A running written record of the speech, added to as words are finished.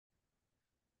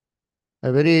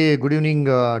A very good evening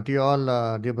to you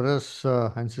all, dear brothers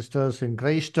and sisters in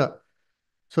Christ.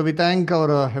 So we thank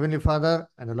our Heavenly Father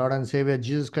and the Lord and Savior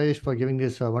Jesus Christ for giving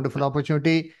this wonderful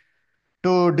opportunity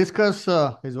to discuss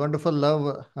His wonderful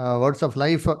love, words of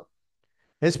life.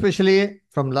 Especially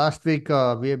from last week,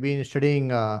 we have been studying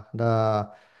the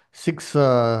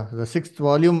sixth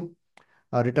volume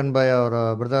written by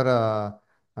our brother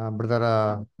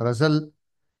Russell.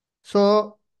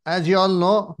 So, as you all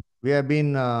know, we have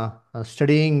been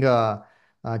studying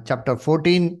chapter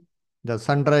 14, the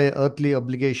sundry earthly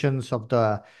obligations of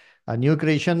the new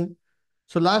creation.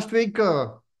 So, last week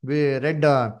we read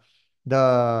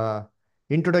the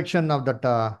introduction of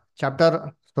that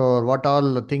chapter. So, what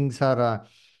all things are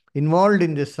involved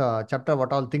in this chapter,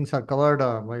 what all things are covered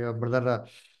by your brother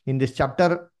in this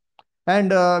chapter. And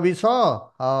we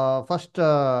saw first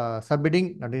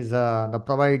subheading, that is the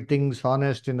provide things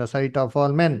honest in the sight of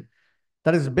all men.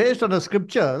 That is based on the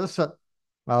scriptures,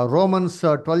 Romans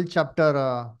 12 chapter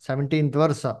 17th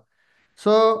verse.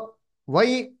 So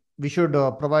why we should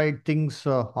provide things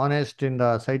honest in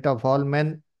the sight of all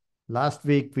men? Last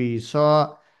week we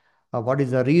saw what is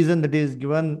the reason that is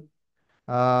given.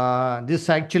 This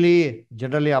actually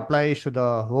generally applies to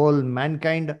the whole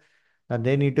mankind.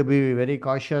 They need to be very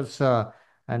cautious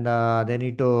and they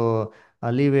need to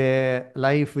live a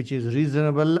life which is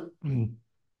reasonable,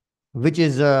 which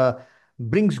is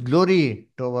brings glory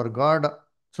to our God.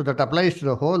 So that applies to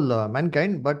the whole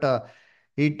mankind, but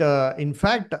it in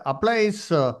fact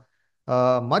applies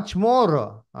much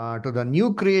more to the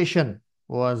new creation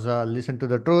who has listened to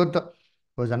the truth,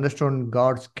 who has understood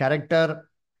God's character.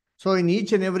 So in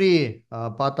each and every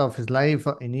path of his life,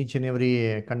 in each and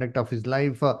every conduct of his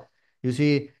life, you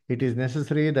see, it is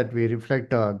necessary that we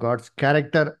reflect God's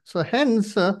character. So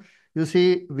hence, you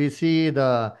see, we see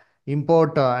the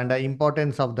import and the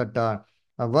importance of that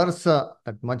verse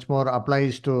that much more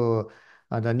applies to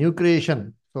the new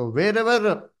creation. So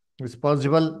wherever is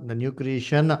possible, the new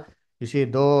creation, you see,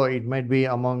 though it might be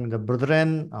among the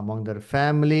brethren, among their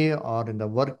family, or in the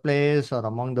workplace, or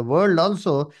among the world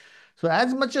also. So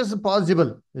as much as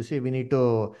possible, you see, we need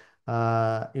to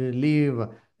live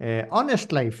a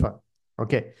honest life.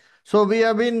 Okay. So we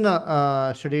have been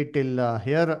studied till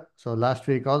here. So last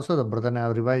week also the brother and I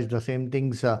have revised the same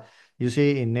things you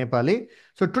see in Nepali.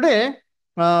 So today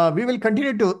we will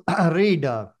continue to read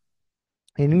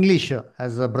in English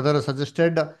as the brother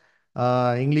suggested.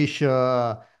 English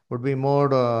would be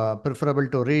more preferable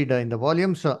to read in the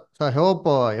volumes. So I hope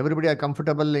everybody are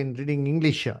comfortable in reading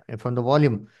English from the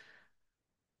volume.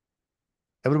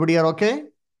 Everybody are okay?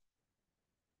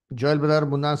 Joel brother,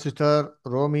 Munna sister,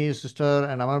 Romy sister,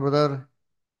 and Amar brother.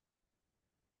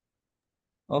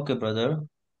 Okay, brother.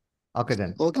 Okay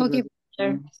then. Okay,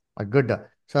 sir. Good.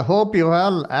 So I hope you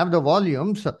all have the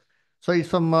volumes. So it's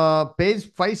from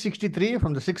page 563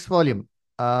 from the sixth volume.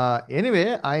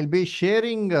 Anyway, I'll be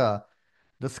sharing the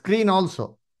screen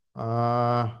also.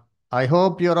 I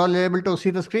hope you're all able to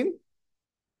see the screen.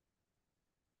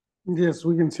 Yes,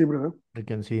 we can see, brother. You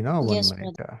can see now. One Yes,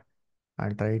 minute.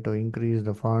 I'll try to increase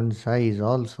the font size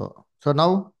also. So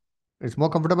now it's more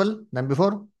comfortable than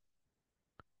before.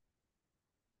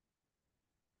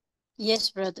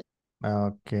 Yes, brother.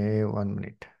 Okay, 1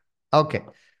 minute. Okay.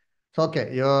 So,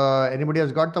 okay, anybody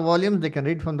has got the volumes, they can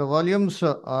read from the volumes,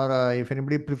 or if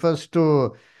anybody prefers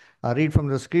to read from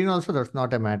the screen also, that's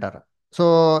not a matter.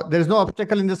 So, there is no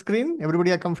obstacle in the screen.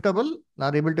 Everybody are comfortable,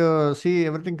 are able to see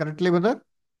everything correctly, brother?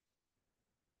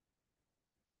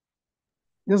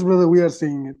 Yes, brother, we are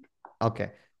seeing it.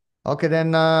 Okay. Okay,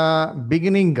 then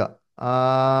beginning.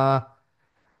 I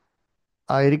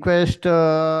request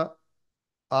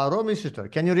Romy sister,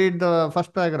 can you read the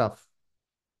first paragraph?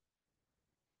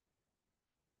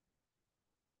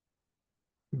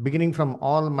 Beginning from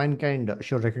all mankind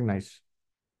should recognize.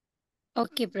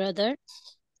 Okay, brother.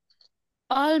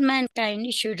 All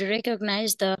mankind should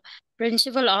recognize the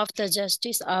principle of the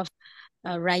justice of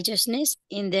righteousness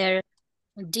in their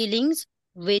dealings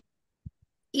with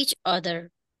each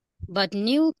other. But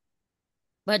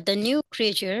the new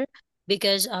creature,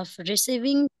 because of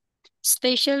receiving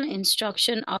special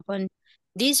instruction upon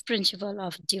this principle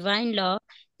of divine law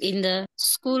in the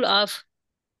school of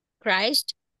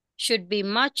Christ, should be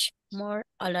much more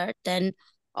alert than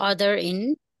other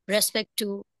in respect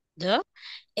to the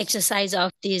exercise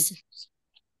of these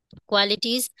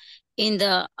qualities in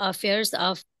the affairs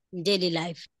of daily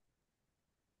life.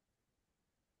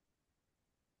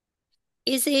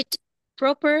 Is it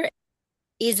proper?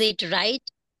 Is it right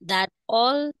that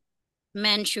all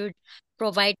men should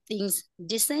provide things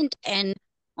decent and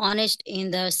honest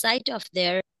in the sight of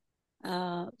their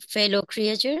fellow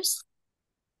creatures?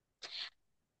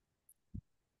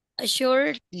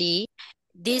 Assuredly,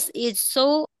 this is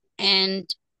so,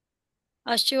 and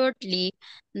assuredly,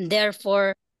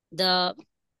 therefore, the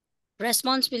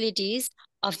responsibilities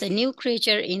of the new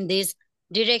creature in this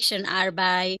direction are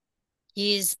by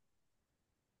his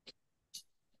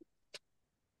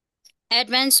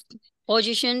advanced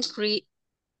position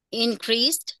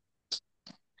increased.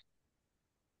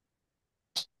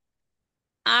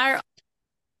 Are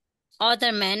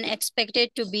other men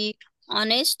expected to be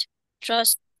honest,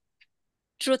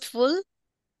 truthful,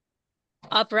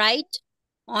 upright,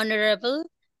 honorable,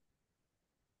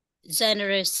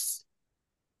 generous?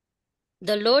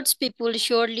 The Lord's people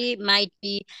surely might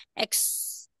be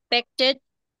expected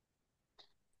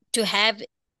to have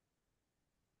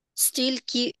still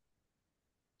keep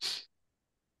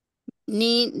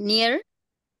near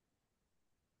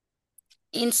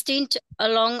instinct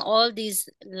along all these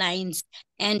lines,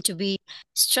 and to be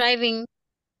striving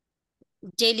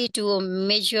daily to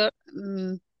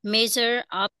measure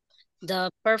up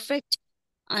the perfect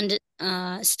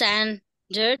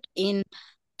standard in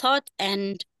thought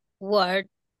and word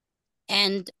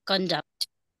and conduct.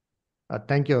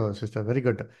 Thank you, sister. Very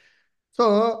good.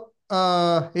 So,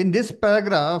 in this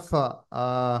paragraph,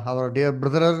 our dear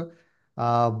brother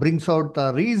brings out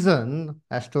the reason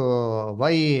as to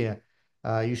why,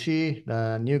 you see,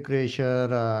 the new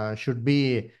creature should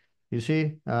be, you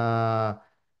see,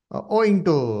 owing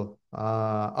to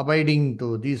abiding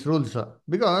to these rules.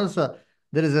 Because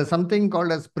there is something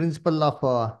called as principle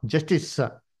of justice,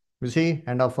 you see,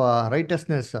 and of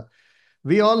righteousness.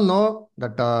 We all know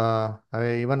that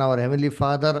even our Heavenly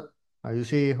Father, you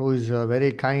see, who is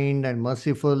very kind and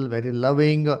merciful, very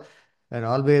loving, and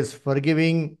always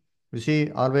forgiving, you see,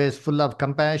 always full of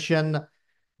compassion.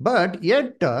 But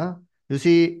yet, you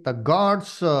see, the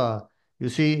God's, you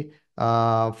see,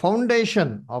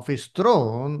 foundation of His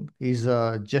throne is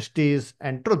justice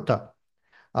and truth.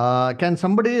 Can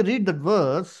somebody read that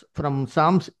verse from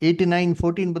Psalms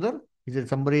 89:14, brother? Is it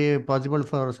somebody possible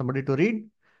for somebody to read?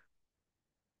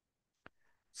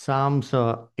 Psalms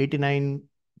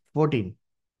 89:14.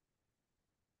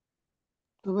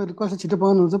 तपाईँहरू कसै छिटो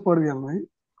पाउनुहुन्छ पढिदिइहाल्नु है।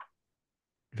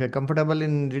 If you're comfortable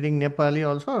in reading Nepali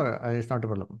also, it's not a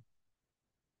problem.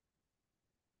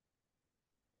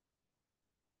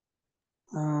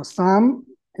 Psalm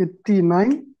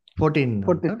 89, 14.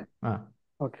 14. Ah.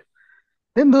 Okay.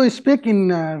 Then thou spake in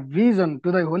vision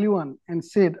to thy Holy One and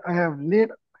said, I have laid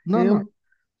No,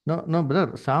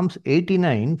 brother. Psalms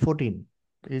 89:14.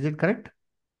 Is it correct?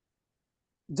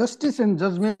 justice and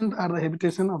judgment are the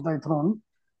habitation of thy throne.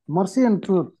 Mercy and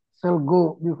truth shall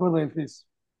go before thy face.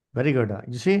 Very good.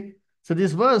 You see, so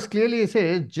this verse clearly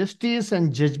says justice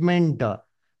and judgment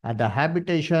are the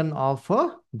habitation of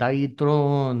thy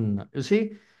throne. You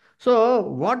see, so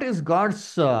what is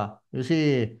God's, you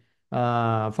see,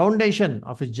 foundation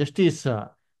of his justice?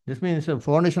 This means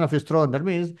foundation of his throne. That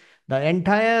means the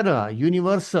entire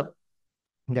universe,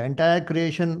 the entire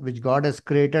creation which God has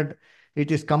created, it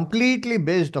is completely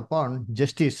based upon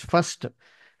justice first.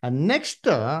 And next,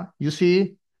 you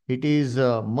see, it is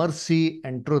mercy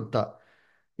and truth.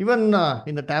 Even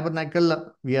in the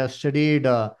tabernacle, we have studied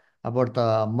about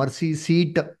the mercy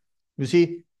seat. You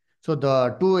see, so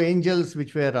the two angels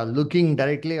which were looking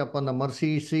directly upon the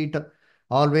mercy seat,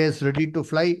 always ready to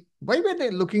fly. Why were they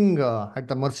looking at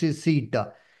the mercy seat?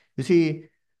 You see,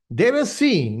 they were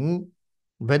seeing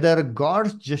whether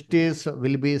God's justice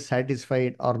will be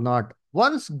satisfied or not.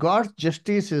 Once God's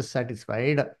justice is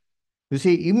satisfied, you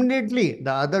see, immediately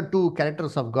the other two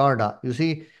characters of God, you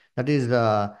see, that is,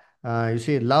 you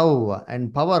see, love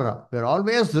and power, were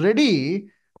always ready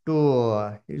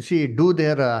to, you see, do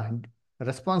their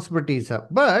responsibilities.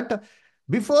 But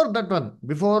before that one,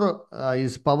 before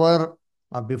his power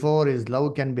or before his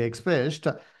love can be expressed,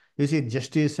 you see,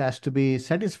 justice has to be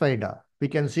satisfied. We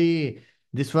can see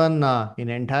this one in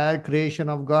entire creation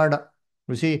of God.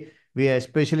 You see, we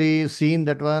especially seen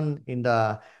that one in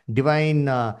the divine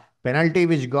penalty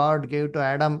which God gave to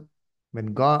Adam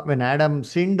when Adam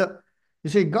sinned. You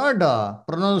see, God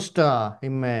pronounced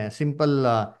him a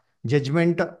simple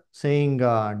judgment, saying,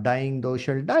 "Dying, thou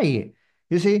shalt die."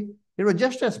 You see, it was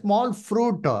just a small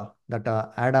fruit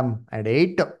that Adam had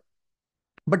ate.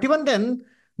 But even then,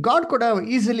 God could have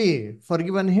easily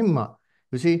forgiven him.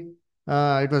 You see,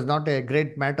 it was not a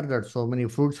great matter that so many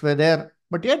fruits were there.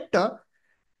 But yet,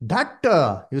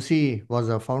 that, you see, was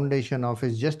a foundation of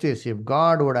his justice. If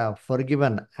God would have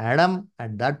forgiven Adam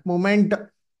at that moment,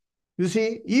 you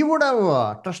see, he would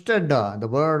have trusted the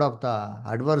word of the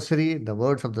adversary, the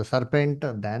words of the serpent,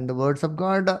 than the words of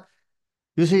God.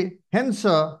 You see, hence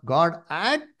God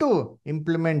had to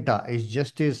implement his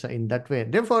justice in that way.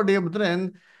 Therefore, dear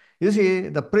brethren, You see,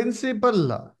 the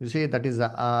principle, you see, that is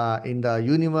in the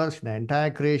universe, the entire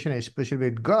creation, especially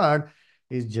with God,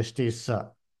 is justice.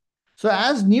 So,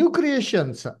 as new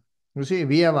creations, you see,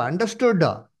 we have understood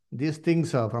these things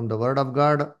from the Word of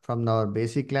God, from our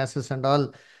basic classes and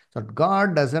all, that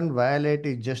God doesn't violate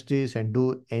His justice and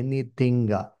do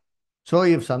anything. So,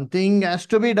 if something has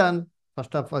to be done,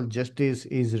 first of all, justice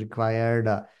is required.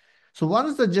 So,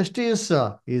 once the justice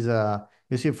is,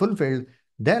 you see, fulfilled,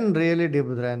 then really, dear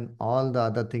brethren, all the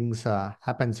other things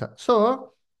happens.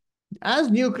 So, as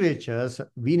new creatures,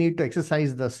 we need to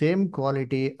exercise the same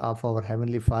quality of our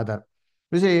Heavenly Father.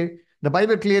 You see, the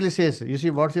Bible clearly says, you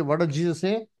see, what does Jesus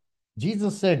say?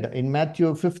 Jesus said in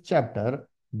Matthew 5th chapter,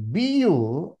 be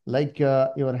you like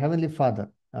your Heavenly Father.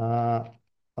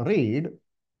 Read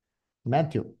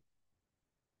Matthew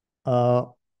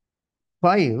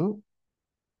 5,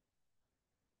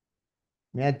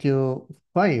 Matthew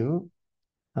 5,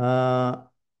 uh,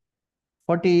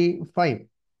 45,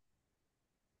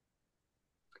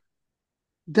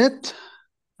 That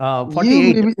you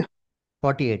may 48, be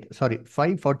 48, sorry,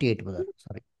 5:48, brother,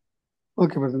 sorry.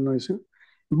 okay, brother, no issue.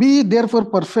 Be therefore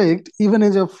perfect, even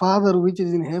as your Father which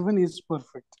is in heaven is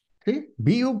perfect. See,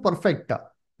 be you perfect.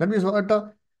 That means what?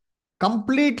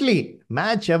 Completely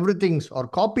match everything or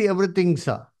copy everything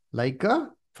like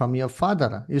from your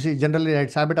father. You see, generally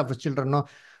it's habit of children no,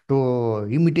 to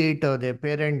imitate their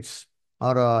parents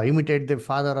or imitate their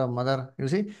father or mother. You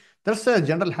see, that's a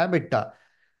general habit.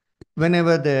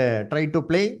 Whenever they try to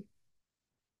play,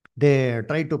 they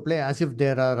try to play as if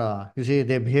there are, you see,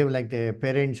 they behave like their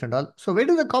parents and all. So where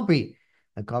do they copy?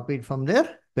 They copy it from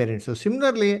their parents. So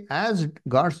similarly, as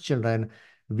God's children,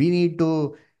 we need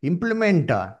to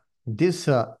implement this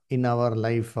in our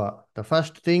life. The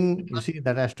first thing, you see,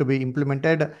 that has to be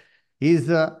implemented is,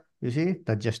 you see,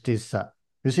 the justice.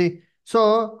 You see,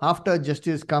 so after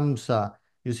justice comes,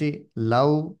 you see,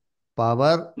 love,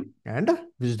 power, and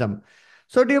wisdom.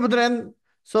 So, dear brethren,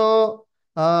 so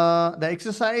the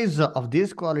exercise of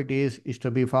these qualities is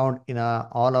to be found in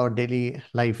all our daily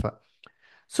life.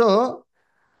 So,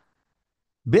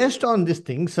 based on these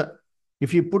things,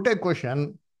 if you put a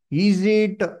question, is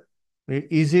it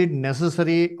is it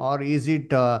necessary or is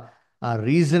it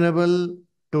reasonable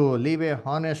to live a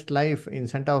honest life in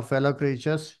center of fellow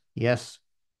creatures? Yes,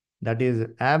 that is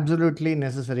absolutely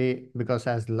necessary because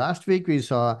as last week we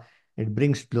saw, it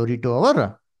brings glory to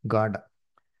our God.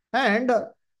 And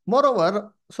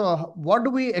moreover, so what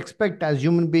do we expect as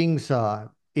human beings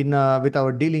in with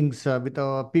our dealings with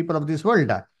our people of this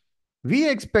world? We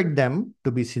expect them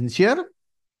to be sincere.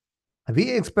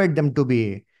 We expect them to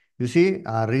be, you see,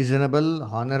 reasonable,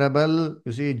 honorable,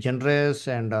 you see, generous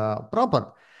and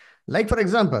proper. Like for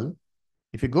example,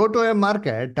 if you go to a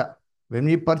market, when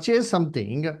we purchase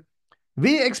something,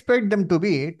 we expect them to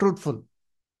be truthful.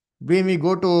 When we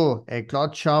go to a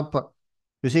cloth shop,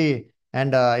 you see,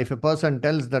 and if a person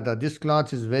tells that this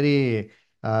cloth is very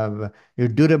a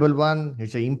durable one,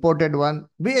 it's an imported one,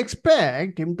 we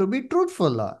expect him to be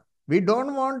truthful. We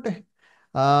don't want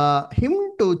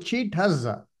him to cheat us.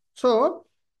 So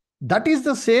that is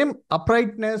the same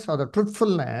uprightness or the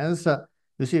truthfulness,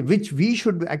 you see, which we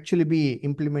should actually be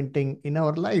implementing in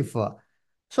our life.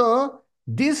 So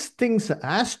these things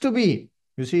has to be,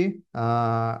 you see,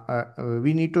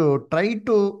 we need to try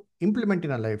to implement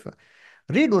in our life.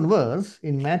 Read one verse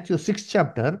in Matthew 6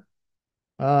 chapter.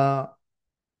 Uh,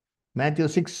 Matthew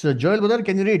 6, Joel, brother,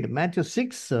 can you read Matthew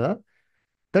 6,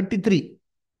 33?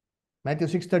 Matthew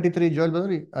 6:33, Joel,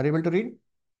 brother, are you able to read?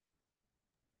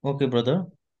 Okay, brother.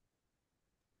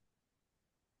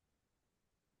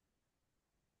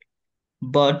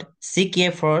 But seek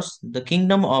ye first the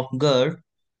kingdom of God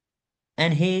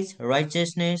and his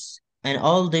righteousness, and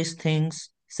all these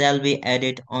things shall be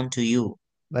added unto you.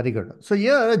 Very good. So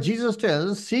here Jesus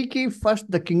tells, seek ye first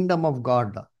the kingdom of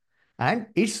God and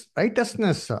its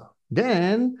righteousness.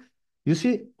 Then you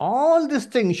see all these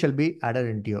things shall be added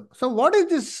into you. So what is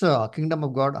this kingdom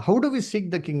of God? How do we seek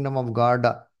the kingdom of God?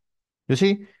 You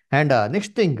see, and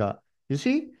next thing, you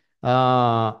see,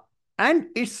 uh, and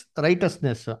its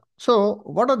righteousness. So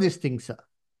what are these things?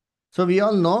 So we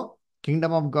all know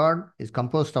kingdom of God is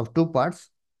composed of two parts.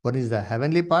 One is the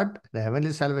heavenly part, the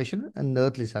heavenly salvation, and the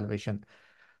earthly salvation.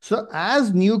 So,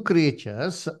 as new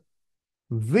creatures,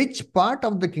 which part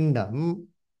of the kingdom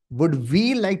would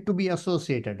we like to be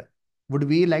associated? Would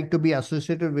we like to be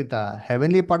associated with the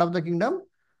heavenly part of the kingdom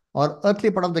or earthly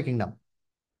part of the kingdom?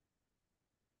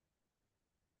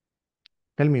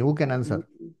 Tell me, who can answer?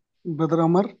 Brother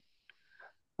अमर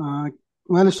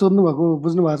उहाँले सोध्नु भएको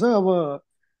बुझ्नु भएको छ। अब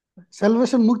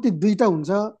salvation मुक्ति दुईटा हुन्छ।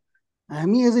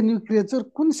 हामी एज ए न्यू क्रिएचर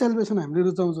कुन सेल्भेसन हामीले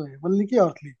रुचाउँछौँ, हेभनली कि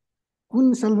अर्थली?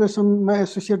 कुन सेलिब्रेसनमा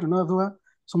एसोसिएट हुन अथवा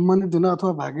सम्मानित हुन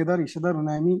अथवा भागीदार हिस्सेदार हुन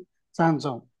हामी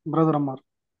चाहन्छौँ ब्रदर अमर?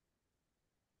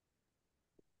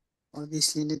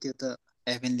 Obviously नै त्यो त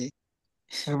heavenly.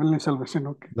 Heavenly celebration.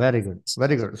 Okay, Very good.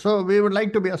 Very good. So we would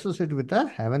like to be associated with the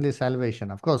heavenly salvation,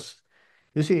 of course.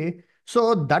 You see,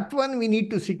 so that one we need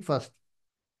to seek first.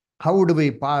 How would we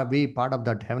be part of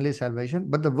that heavenly salvation?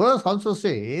 But the verse also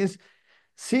says,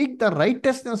 seek the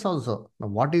righteousness also. Now,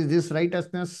 what is this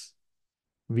righteousness?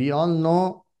 We all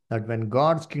know that when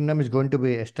God's kingdom is going to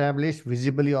be established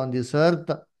visibly on this earth,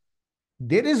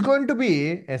 there is going to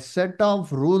be a set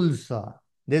of rules.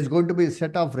 There's going to be a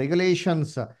set of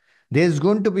regulations. There's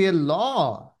going to be a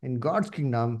law in God's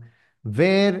kingdom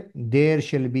where there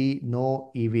shall be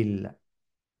no evil,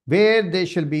 where there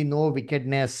shall be no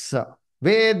wickedness,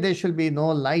 where there shall be no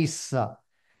lies,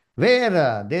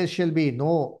 where there shall be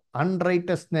no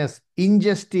unrighteousness,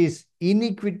 injustice,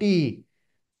 iniquity.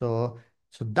 So,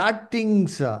 so that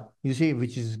things, you see,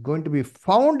 which is going to be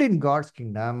found in God's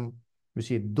kingdom, you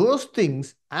see, those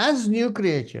things as new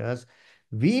creatures,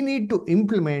 we need to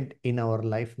implement in our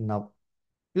life now.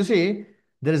 You see,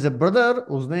 there is a brother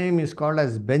whose name is called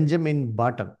as Benjamin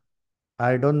Barton.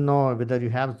 I don't know whether you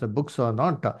have the books or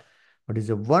not, but he's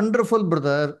a wonderful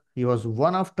brother. He was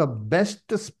one of the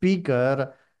best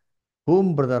speaker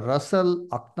whom Brother Russell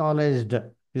acknowledged.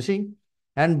 You see,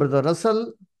 and Brother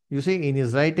Russell, you see, in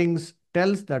his writings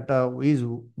tells that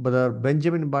Brother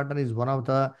Benjamin Barton is one of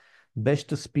the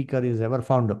best speaker he's ever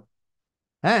found.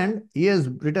 And he has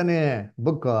written a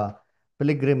book,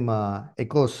 Pilgrim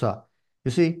Echoes. You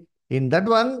see, in that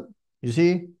one, you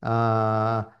see,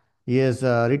 he has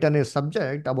written a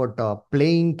subject about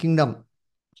playing kingdom.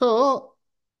 So,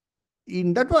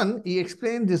 in that one, he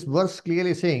explained this verse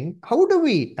clearly saying, how do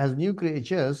we, as new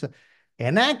creatures,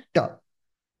 enact,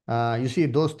 you see,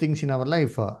 those things in our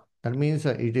life? That means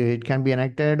it can be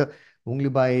enacted only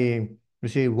by, you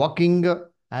see, walking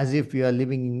as if we are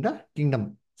living in the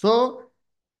kingdom. So,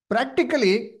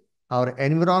 practically, our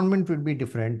environment will be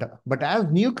different. But as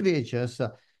new creatures,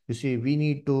 you see, we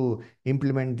need to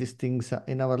implement these things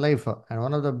in our life. And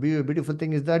one of the beautiful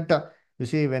thing is that, you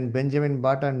see, when Benjamin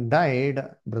Barton died,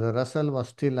 Brother Russell was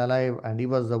still alive and he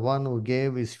was the one who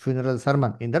gave his funeral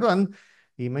sermon. In that one,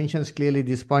 he mentions clearly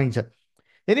these points.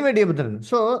 Anyway, dear brethren,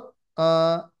 so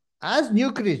as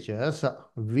new creatures,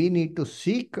 we need to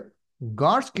seek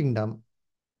God's kingdom,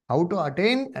 how to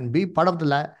attain and be part of the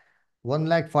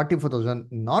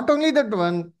 1,44,000. Not only that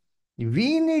one,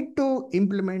 we need to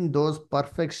implement those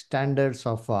perfect standards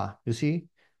of, you see,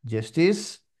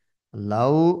 justice,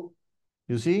 love,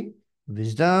 you see,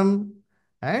 wisdom,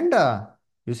 and,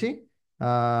 you see,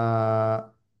 power.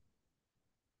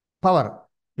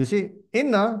 You see,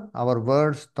 in our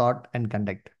words, thought, and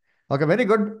conduct. Okay, very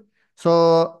good.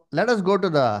 So let us go to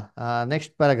the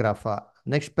next paragraph.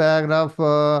 Next paragraph,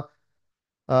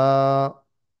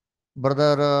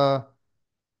 Brother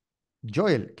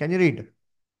Joel, can you read?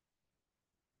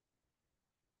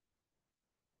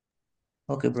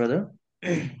 Okay, brother.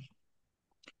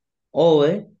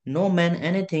 Owe no man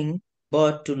anything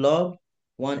but to love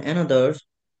one another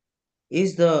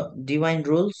is the divine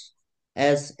rules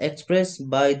as expressed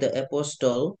by the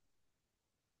apostle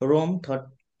Rome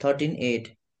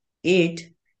 13:8.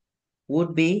 It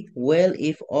would be well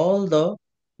if all the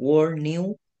world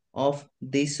knew of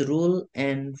this rule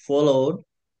and followed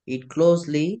it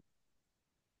closely,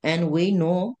 and we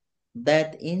know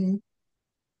that in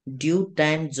due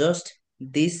time just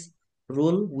this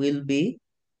rule will be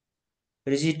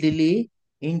rigidly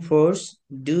enforced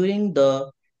during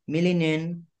the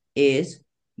millennium age,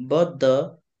 but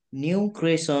the new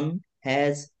creation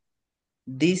has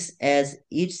this as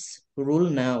its rule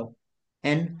now,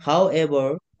 and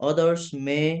however others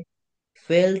may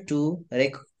fail to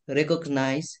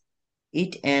recognize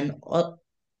it and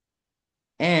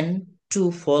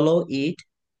to follow it,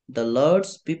 the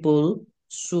Lord's people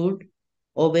should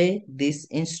obey this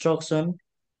instruction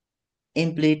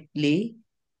implicitly,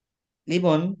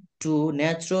 even to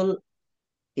natural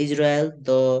Israel,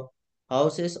 the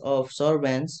houses of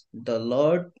servants. The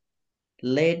Lord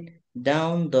laid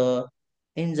down the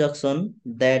injunction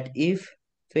that if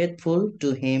faithful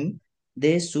to him,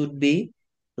 they should be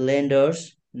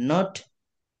lenders, not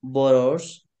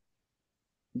borrowers.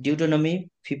 Deuteronomy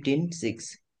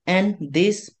 15:6. And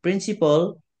this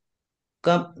principle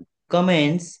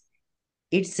commends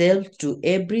itself to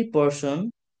every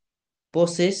person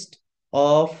possessed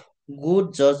of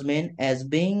good judgment as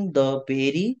being the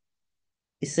very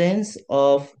essence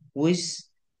of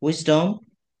wisdom,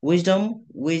 wisdom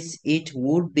which it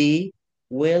would be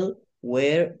well,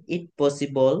 were it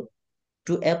possible,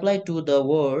 to apply to the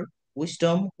world,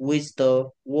 wisdom which the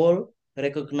world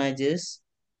recognizes,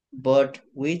 but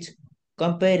which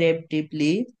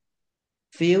comparatively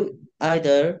few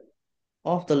either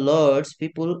of the Lord's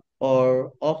people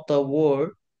or of the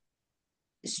world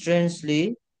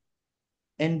strangely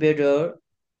endeavor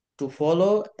to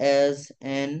follow as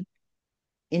an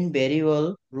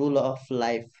invariable rule of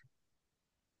life.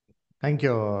 Thank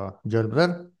you, Joel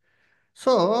brother.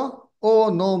 So, owe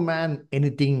no man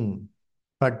anything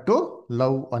but to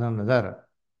love one another.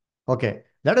 Okay,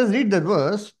 let us read that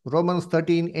verse, Romans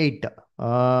 13:8.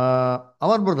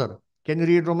 Our brother, can you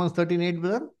read Romans 13:8,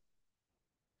 brother?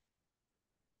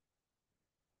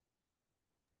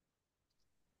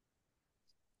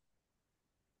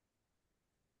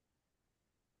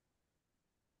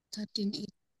 13:8,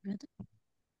 brother.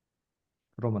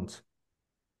 Romans.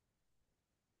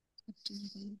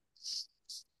 13:8.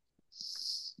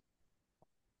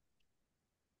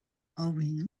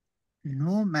 Owing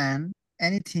no man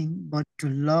anything but to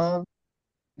love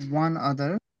one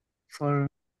another, for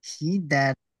he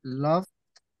that loveth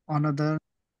another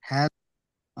hath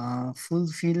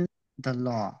fulfilled the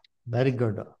law. Very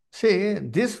good. See,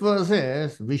 this verse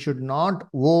says we should not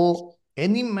owe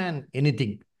any man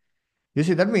anything. You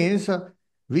see, that means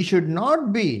we should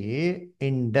not be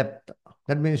in debt.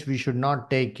 That means we should not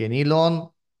take any loan.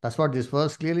 That's what this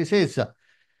verse clearly says.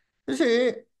 You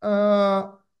see,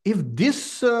 if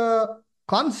this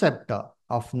concept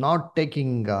of not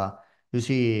taking, you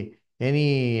see,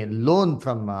 any loan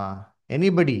from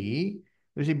anybody,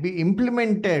 you see, be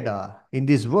implemented in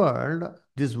this world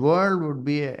would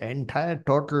be an entire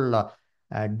total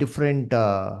different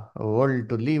world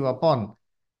to live upon.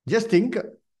 Just think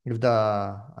if if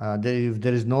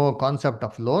there is no concept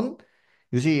of loan,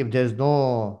 you see, if there is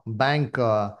no bank,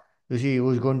 you see,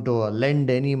 who is going to lend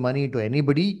any money to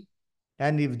anybody,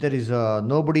 and if there is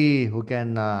nobody who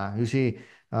can, you see,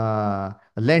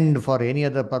 lend for any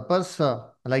other purpose,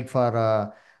 like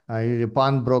for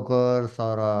pawn brokers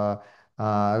or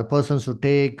persons who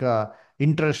take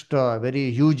interest,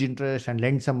 very huge interest, and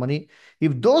lend some money.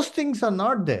 If those things are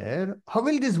not there, how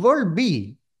will this world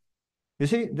be? You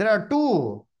see, there are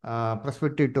two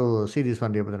perspectives to see this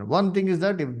one, dear brother. One thing is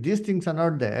that if these things are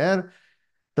not there,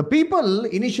 the people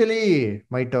initially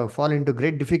might fall into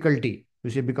great difficulty,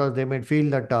 you see, because they might feel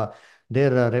that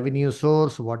their revenue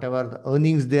source, whatever the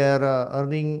earnings they are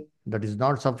earning, that is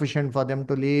not sufficient for them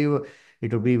to live.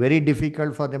 It would be very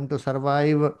difficult for them to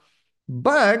survive.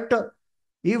 But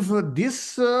if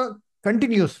this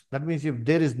continues, that means if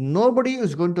there is nobody who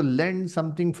is going to lend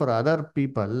something for other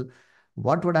people,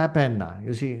 what would happen?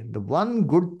 You see, the one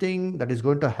good thing that is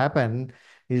going to happen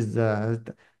is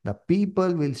the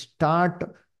people will start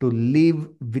to live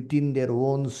within their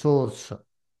own source.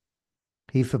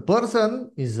 If a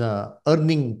person is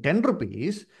earning 10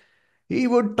 rupees, he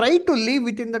would try to live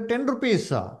within the 10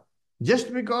 rupees.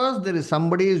 Just because there is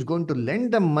somebody who is going to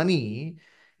lend them money,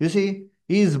 you see,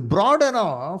 he is broad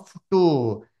enough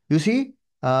to, you see,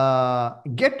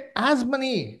 get as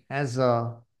many as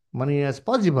money as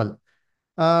possible.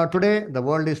 Today, the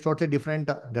world is totally different.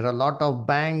 There are a lot of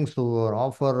banks who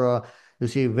offer, you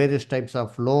see, various types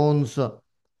of loans,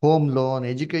 home loan,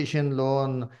 education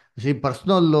loan, you see,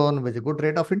 personal loan with a good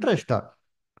rate of interest.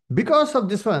 Because of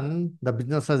this one, the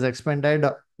business has expanded.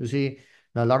 You see,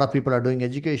 a lot of people are doing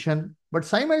education. But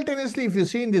simultaneously, if you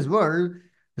see in this world,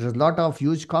 there's a lot of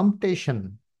huge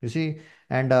competition. You see,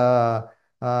 and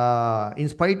in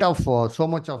spite of so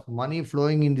much of money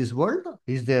flowing in this world,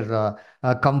 is there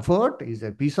comfort? Is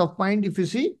there peace of mind? If you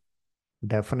see,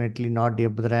 definitely not, dear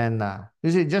brethren.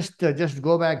 You see, just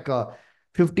go back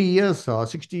 50 years or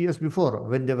 60 years before,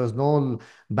 when there was no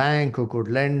bank who could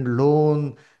lend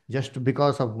loan just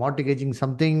because of mortgaging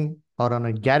something or on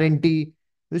a guarantee.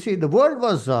 You see, the world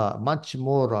was much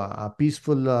more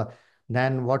peaceful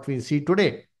than what we see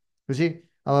today. You see,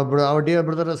 our dear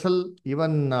brother Russell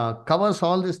even covers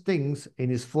all these things in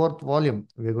his fourth volume.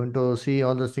 We're going to see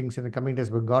all those things in the coming days,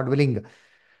 but God willing.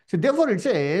 So therefore it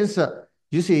says,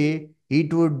 you see,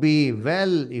 it would be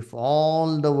well if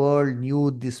all the world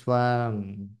knew this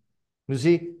one. You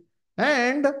see,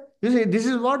 and you see, this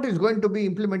is what is going to be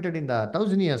implemented in the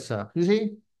 1,000 years. You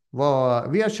see,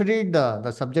 we have studied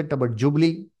the subject about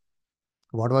Jubilee.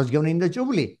 What was given in the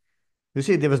Jubilee? You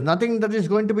see, there was nothing that is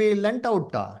going to be lent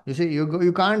out. You see,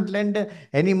 you can't lend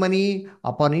any money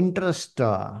upon interest.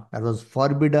 That was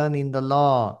forbidden in the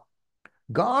law.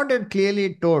 God had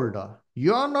clearly told,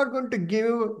 you are not going to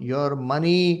give your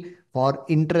money for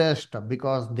interest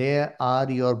because they are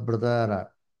your brother.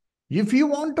 If you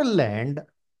want to lend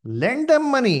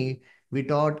them money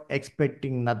without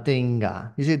expecting nothing.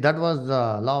 You see, that was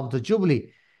the law of the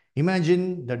Jubilee.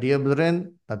 Imagine the dear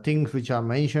brethren, the things which are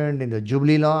mentioned in the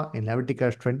Jubilee law in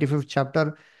Leviticus 25th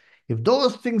chapter. If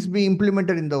those things be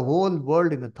implemented in the whole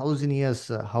world in 1,000 years,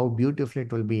 how beautiful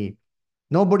it will be.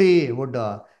 Nobody would,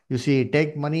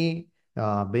 take money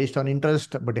based on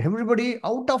interest, but everybody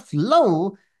out of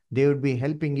love, they would be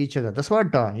helping each other. That's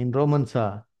what in Romans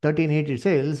 13:8 it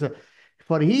says,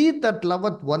 "For he that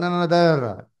loveth one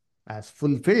another has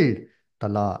fulfilled the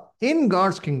law." In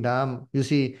God's kingdom,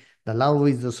 the love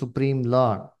is the supreme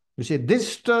law. This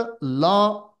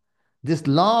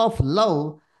law of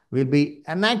love will be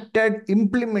enacted,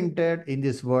 implemented in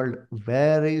this world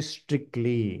very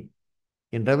strictly.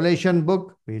 In Revelation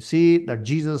book, we see that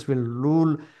Jesus will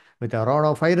rule with a rod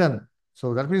of iron.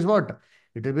 So that means what?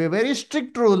 It will be a very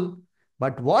strict rule.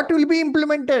 But what will be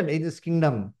implemented in this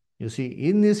kingdom?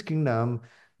 In this kingdom,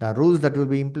 the rules that will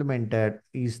be implemented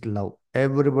is love.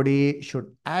 Everybody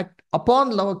should act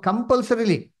upon love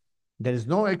compulsorily. There is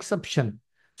no exception.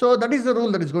 So that is the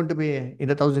rule that is going to be in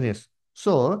 1,000 years.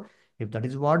 So if that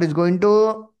is what is going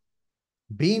to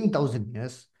be in 1,000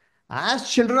 years, as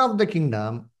children of the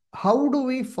kingdom, how do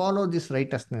we follow this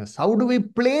righteousness? How do we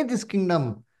play this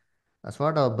kingdom? That's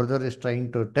what our brother is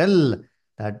trying to tell,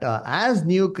 that as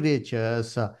new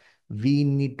creatures, we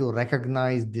need to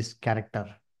recognize this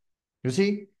character. You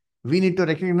see, we need to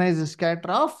recognize this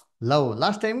character of love.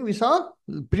 Last time we saw,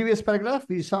 previous paragraph,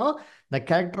 we saw the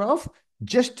character of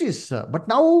justice. But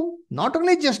now, not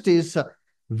only justice,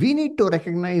 we need to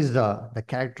recognize the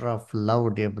character of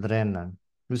love, dear brethren.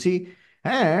 You see,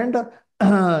 and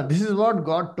this is what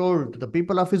God told to the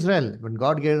people of Israel. When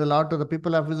God gave the law to the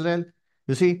people of Israel,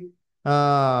 you see,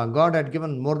 God had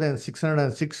given more than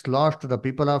 606 laws to the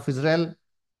people of Israel.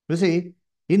 You see,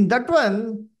 in that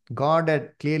one, God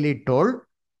had clearly told,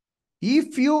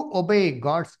 if you obey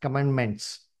God's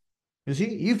commandments,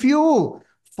 if you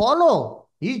follow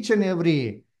each and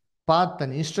every path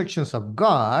and instructions of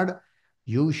God,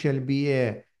 you shall be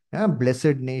a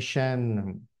blessed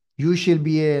nation. You shall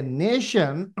be a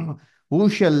nation who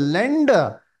shall lend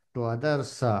to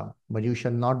others, but you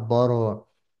shall not borrow.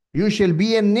 You shall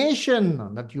be a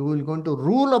nation that you will going to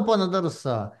rule upon others.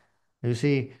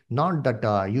 Not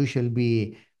that you shall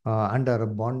be under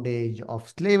bondage of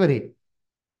slavery.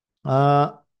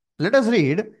 Uh, Let us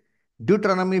read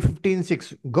Deuteronomy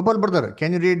 15:6. Gopal brother,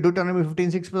 can you read Deuteronomy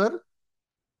 15:6, brother?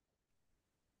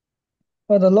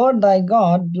 For the Lord thy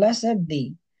God blessed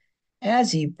thee,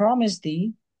 as he promised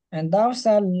thee, and thou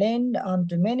shalt lend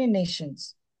unto many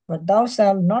nations, but thou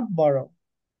shalt not borrow.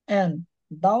 And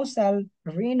thou shalt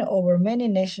reign over many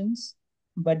nations,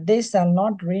 but they shall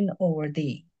not reign over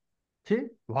thee. See,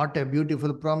 what a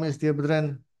beautiful promise, dear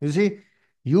brethren.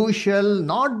 You shall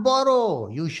not borrow,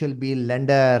 you shall be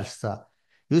lenders.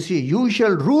 You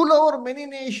shall rule over many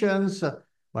nations,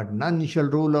 but none shall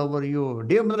rule over you.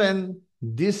 Dear brethren,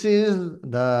 this is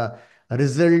the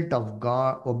result of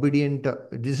God obedient.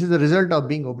 This is the result of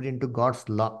being obedient to God's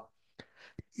law.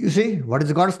 What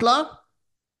is God's law?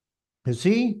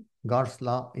 God's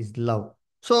law is love.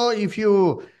 So if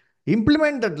you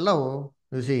implement that love,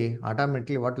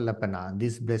 automatically what will happen?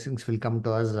 These blessings will come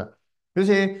to us.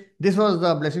 This was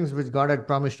the blessings which God had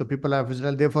promised to people of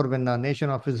Israel. Therefore, when the nation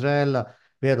of Israel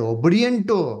were obedient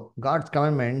to God's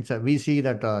commandments, we see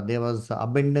that there was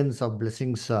abundance of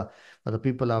blessings for the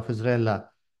people of Israel.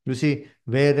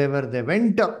 Wherever they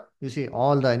went,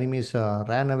 all the enemies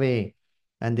ran away.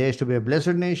 And there is to be a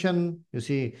blessed nation.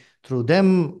 Through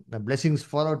them, the blessings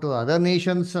follow to other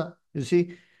nations.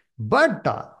 But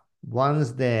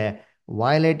once they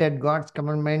violated God's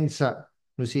commandments,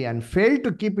 and failed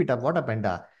to keep it up, what happened?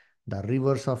 The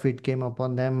rivers of it came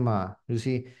upon them.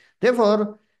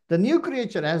 Therefore, as new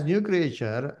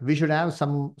creature, we should have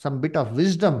some bit of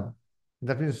wisdom.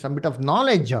 That means some bit of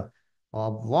knowledge of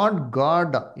what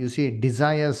God,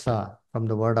 desires from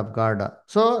the word of God.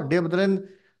 So, dear brethren,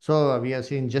 so we have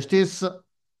seen justice,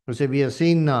 we have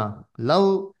seen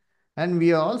love, and we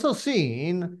have also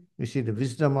seen, the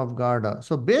wisdom of God.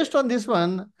 So based on this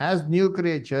one, as new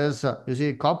creatures,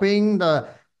 copying the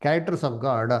characters of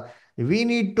God, we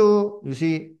need to,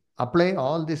 apply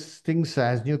all these things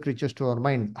as new creatures to our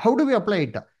mind. How do we apply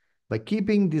it? By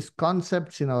keeping these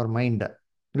concepts in our mind.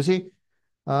 You see,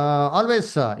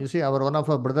 always, our one of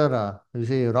our brother,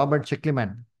 Robert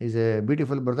Checkliman is a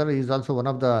beautiful brother. He is also one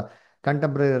of the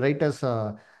contemporary writers,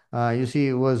 who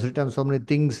has written so many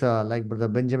things like Brother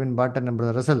Benjamin Barton and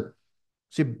Brother Russell.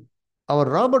 See, our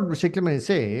Robert Checkliman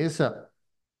says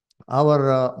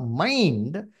our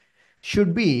mind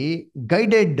should be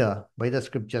guided by the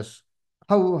scriptures.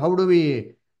 How do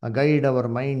we guide our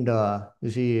mind,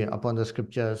 upon the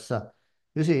scriptures?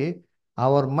 You see,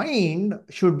 our mind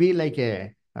should be like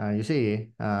a you see,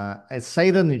 a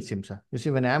siren, it seems. You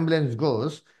see, when ambulance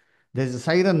goes, there's a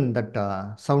siren that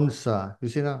sounds, you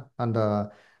see, on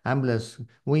the ambulance,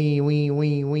 wee, wee,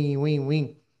 wee, wee, wee,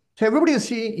 wee. So everybody is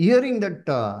hearing that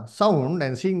sound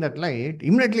and seeing that light,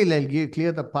 immediately they'll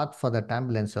clear the path for that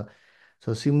ambulance.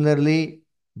 So similarly,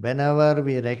 whenever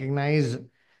we recognize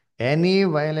any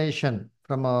violation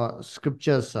from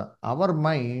scriptures, our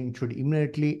mind should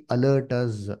immediately alert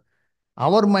us.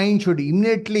 Our mind should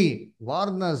immediately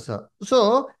warn us.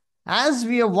 So, as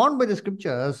we are warned by the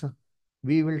scriptures,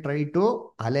 we will try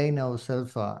to align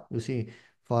ourselves, you see,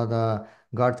 for the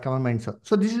God's commandments.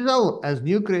 So, this is how, as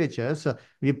new creatures,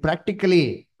 we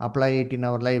practically apply it in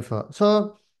our life.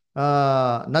 So,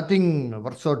 nothing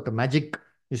works out magic.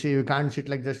 You see, you can't sit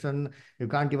like this and you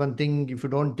can't even think.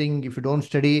 Think, if you don't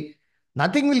study,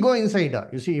 nothing will go inside.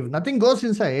 You see, if nothing goes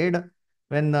inside,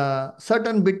 when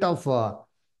certain bit of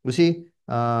you see,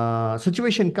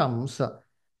 situation comes,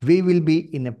 we will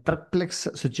be in a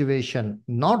perplexed situation,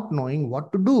 not knowing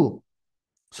what to do.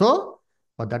 So,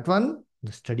 for that one,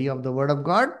 the study of the Word of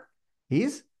God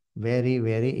is very,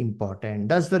 very important.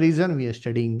 That's the reason we are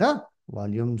studying the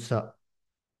volumes.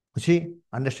 You see,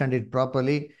 understand it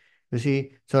properly. You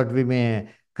see, so that we may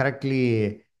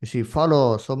correctly, you see,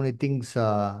 follow so many things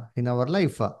in our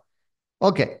life.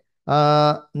 Okay.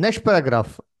 Next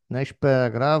paragraph. Next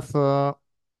paragraph.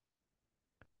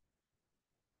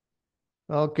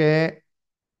 Okay.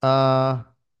 Uh,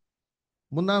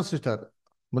 Munna sister.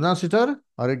 Munna sister,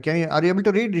 are you able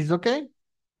to read? Is okay?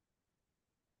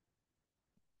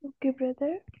 Okay,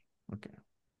 brother. Okay.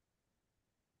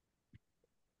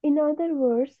 In other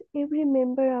words, every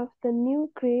member of the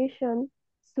new creation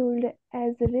should,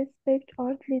 as respect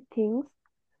earthly things,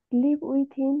 live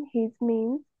within his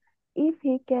means. If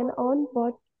he can earn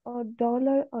but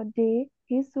 $1 a day,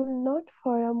 he should not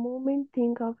for a moment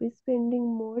think of spending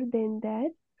more than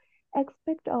that,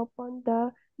 expect upon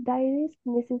the direst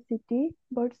necessity,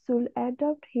 but should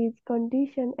adapt his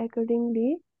condition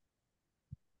accordingly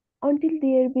until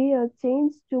there be a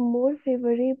change to more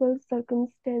favorable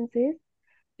circumstances,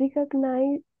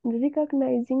 recognizing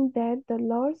that the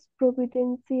Lord's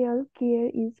providential care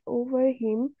is over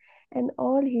him and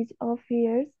all his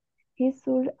affairs. He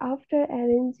should, after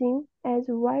arranging as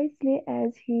wisely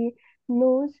as he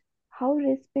knows how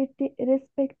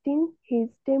respecting his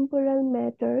temporal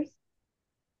matters,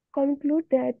 conclude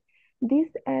that this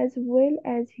as well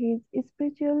as his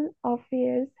spiritual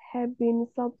affairs have been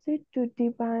subject to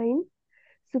divine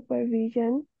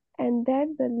supervision, and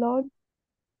that the Lord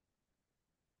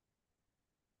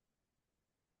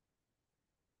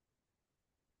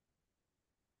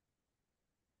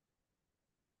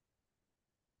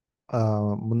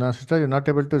Munna sister, you're not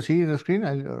able to see the screen.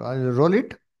 I'll roll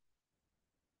it.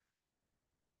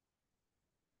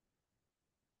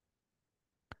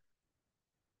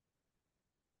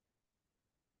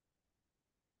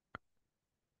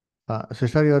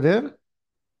 Sister, you're there?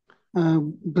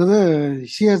 Brother,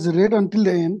 she has read until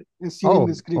the end, is seen in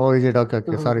the screen. Oh, is it? Okay,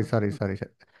 okay. Sorry.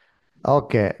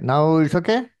 Okay, now it's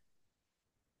okay?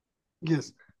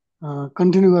 Yes.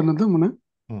 Continue गर्नु त मुना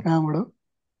Hmm. कहाँबाट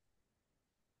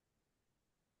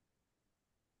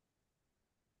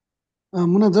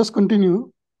मुना just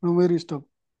continue from where you stop.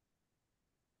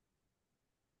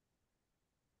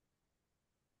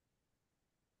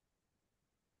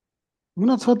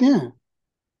 मुना छ त्यहाँ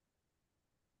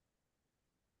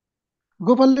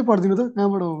गोपालले पढिदिनु त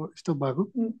कहाँबाट स्टप भएको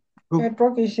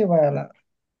network issue भयो होला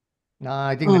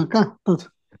I think कहाँ त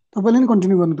तपाईँले नि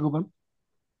कन्टिन्यू गर्नु त Gopal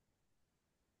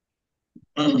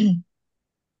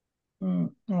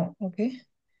okay.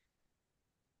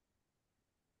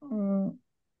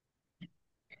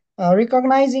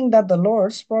 Recognizing that the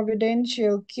Lord's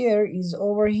providential care is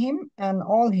over him and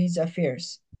all his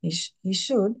affairs, he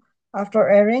should, after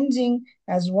arranging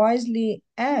as wisely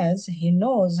as he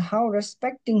knows how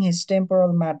respecting his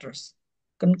temporal matters,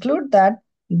 conclude that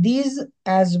these,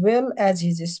 as well as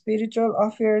his spiritual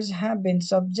affairs, have been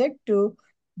subject to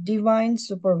divine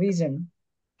supervision,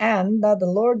 and that the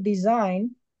Lord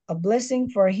designed a blessing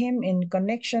for him in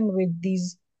connection with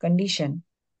this condition.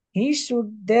 He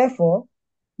should therefore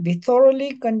be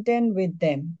thoroughly content with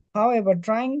them, however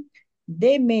trying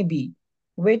they may be,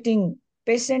 waiting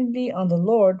patiently on the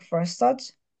Lord for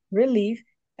such relief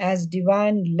as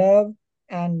divine love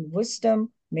and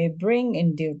wisdom may bring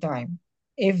in due time.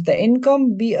 If the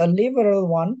income be a liberal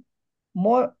one,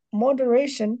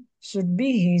 moderation should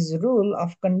be his rule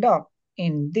of conduct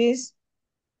in this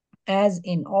as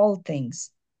in all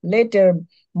things. Later,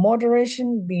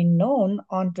 moderation be known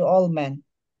unto all men.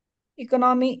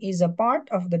 Economy is a part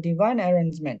of the divine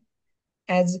arrangement,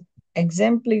 as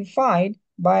exemplified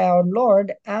by our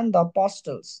Lord and the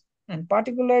apostles, and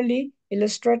particularly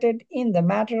illustrated in the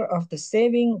matter of the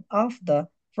saving of the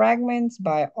fragments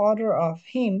by order of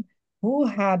Him who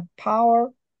had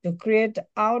power to create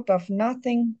out of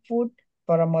nothing food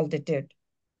for a multitude.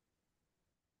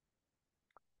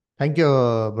 Thank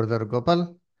you, Brother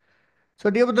Gopal. So,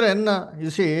 dear brethren,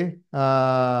 you see,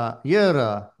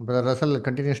 here Brother Russell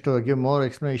continues to give more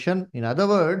explanation. In other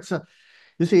words,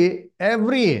 you see,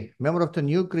 every member of the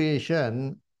new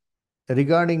creation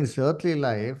regarding his earthly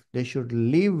life, they should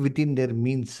live within their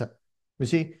means. You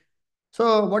see,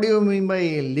 so what do you mean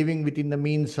by living within the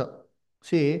means?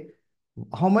 See,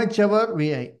 how much ever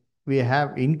we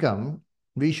have income,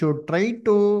 we should try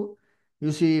to,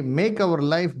 you see, make our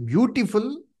life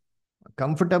beautiful,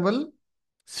 comfortable,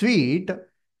 sweet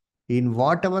in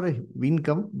whatever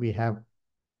income we have.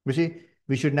 You see,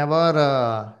 we should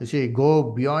never, you see,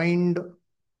 go beyond,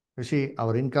 you see,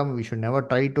 our income. We should never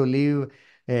try to live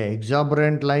a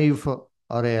exuberant life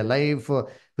or a life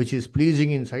which is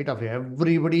pleasing in sight of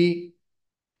everybody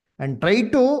and try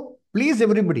to please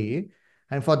everybody.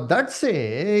 And for that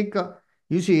sake,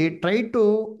 you see, try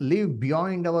to live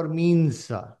beyond our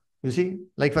means. You see,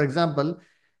 like for example,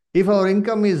 if our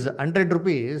income is 100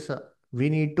 rupees, we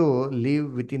need to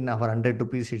live within our 100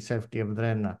 rupees itself, dear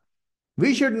brethren.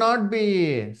 We should not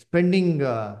be spending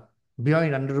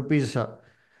beyond 100 rupees.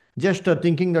 Just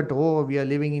thinking that, oh, we are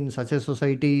living in such a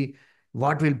society.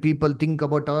 What will people think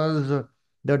about us?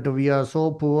 That we are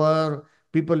so poor.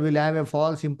 People will have a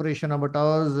false impression about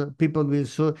us.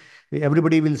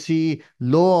 Everybody will see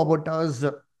low about us.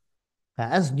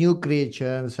 As new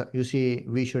creatures, you see,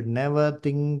 we should never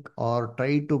think or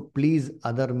try to please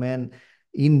other men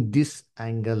in this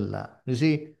angle. You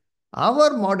see,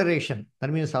 our moderation, that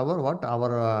means our what?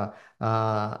 Our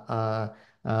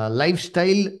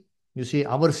lifestyle, you see,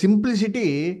 our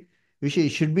simplicity, you see,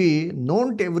 should be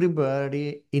known to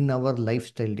everybody in our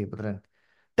lifestyle, dear brethren.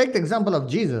 Take the example of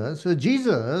Jesus. So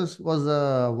Jesus was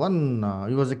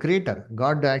he was a creator.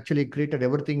 God actually created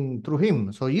everything through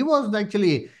him. So he was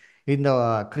actually in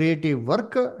the creative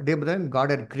work, dear brethren.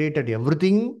 God had created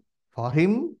everything for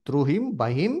him, through him,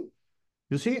 by him,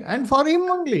 you see, and for him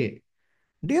only.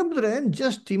 Dear brethren,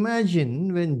 just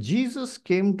imagine when Jesus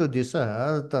came to this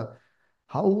earth,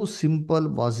 how simple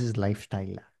was his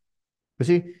lifestyle. You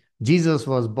see, Jesus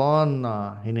was born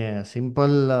in a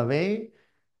simple way.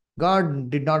 God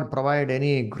did not provide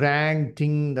any grand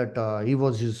thing that he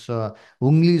was his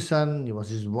only son, he was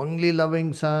his only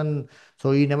loving son.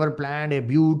 So he never planned a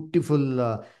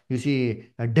beautiful, you see,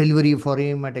 a delivery for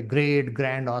him at a great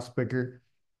grand hospital.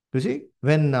 You see,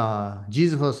 when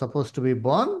Jesus was supposed to be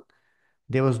born,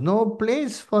 there was no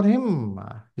place for him,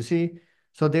 you see.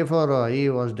 So therefore, he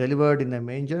was delivered in a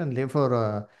manger, and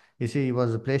therefore, you see, he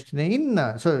was placed in an inn.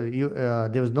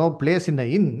 There was no place in the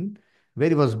inn where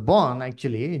he was born.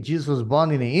 Actually, Jesus was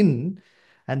born in an inn,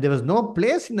 and there was no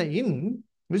place in the inn.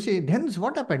 You see, then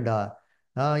what happened?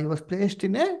 He was placed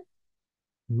in a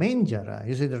manger.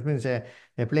 You see, that means a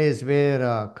place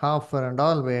where calf and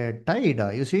all were tied.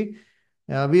 You see,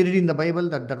 we read in the Bible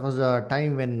that that was a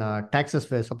time when taxes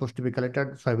were supposed to be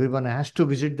collected. So everyone has to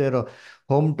visit their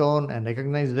hometown and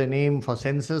recognize the name for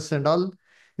census and all.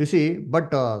 You see,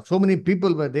 but so many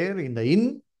people were there in the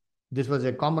inn. This was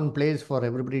a common place for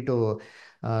everybody to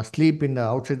sleep in the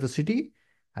outside the city.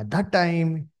 At that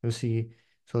time, you see,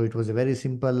 so it was a very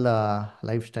simple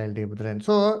lifestyle, dear brethren.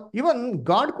 So even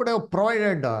God could have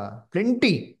provided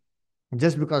plenty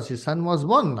just because his son was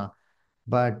born.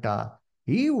 But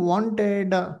he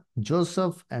wanted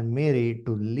Joseph and Mary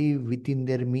to live within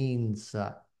their means.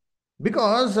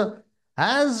 Because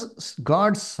as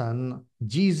God's son,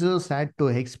 Jesus had to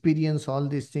experience all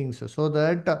these things so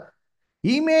that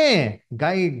he may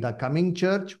guide the coming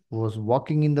church who was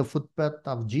walking in the footpath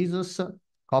of Jesus,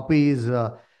 copy his,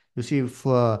 you see,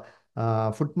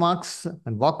 footmarks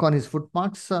and walk on his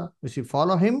footmarks, you see,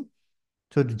 follow him.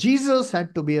 So Jesus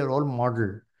had to be a role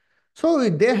model. So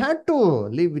they had to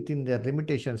live within their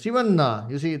limitations. Even,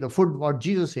 you see, the food, what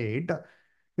Jesus ate,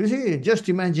 you see, just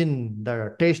imagine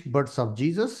the taste buds of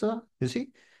Jesus. You see,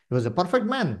 he was a perfect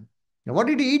man. What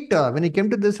did he eat when he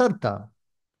came to this earth?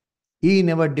 He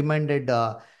never demanded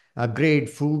great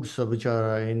foods which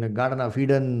are in the Garden of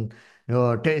Eden,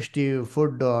 tasty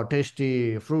food,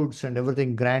 tasty fruits, and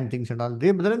everything, grand things and all.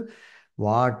 Dear brethren,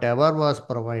 whatever was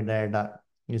provided,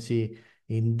 you see,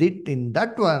 in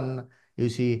that one, you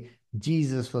see,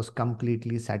 Jesus was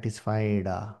completely satisfied.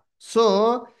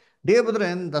 So, dear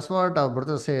brethren, that's what our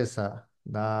brother says.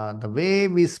 The way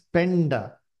we spend,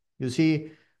 you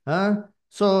see,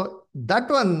 so that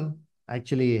one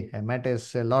actually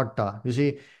matters a lot. You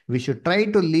see, we should try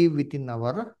to live within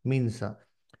our means.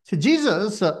 So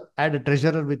Jesus had a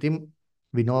treasurer with him.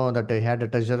 We know that he had a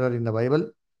treasurer in the Bible.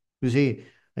 You see,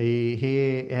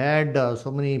 he had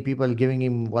so many people giving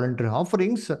him voluntary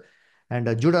offerings,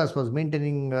 and Judas was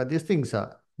maintaining these things.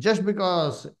 Just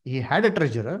because he had a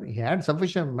treasurer, he had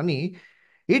sufficient money,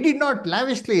 he did not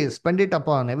lavishly spend it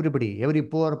upon everybody, every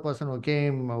poor person who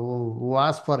came, who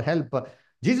asked for help.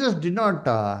 Jesus did not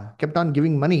kept on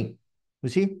giving money. You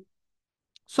see,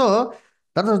 so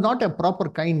that was not a proper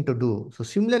kind to do. So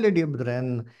similarly, dear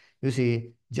brethren, you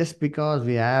see, just because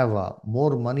we have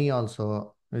more money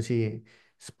also, you see,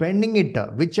 spending it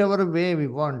whichever way we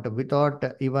want without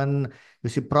even, you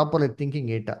see, properly thinking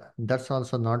it, that's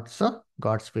also not so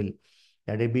God's will.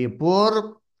 Let it be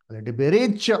poor, let it be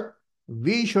rich.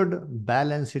 We should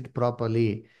balance it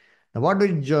properly. Now, what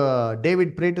did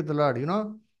David pray to the Lord? You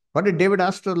know, what did David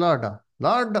ask to the Lord?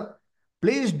 Lord,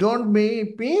 please don't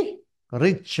make me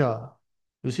rich.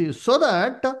 You see, so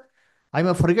that I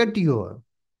may forget you.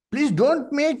 Please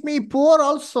don't make me poor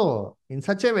also in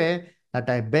such a way that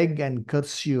I beg and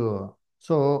curse you.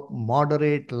 So,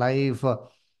 moderate life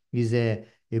is a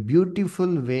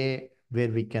beautiful way where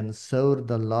we can serve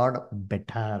the Lord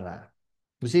better.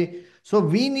 You see, so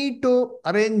we need to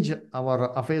arrange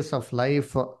our affairs of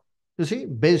life, you see,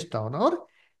 based on our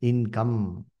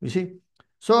income. You see,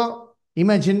 so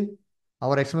imagine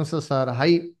our expenses are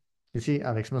high. You see,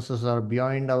 our expenses are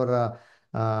beyond our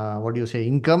what do you say,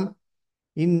 income.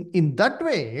 In that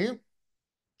way,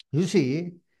 you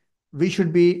see, we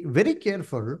should be very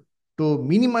careful to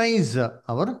minimize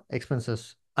our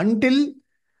expenses until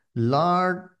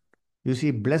Lord, you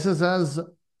see, blesses us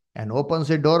and opens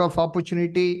a door of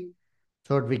opportunity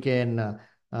so that we can,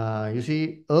 you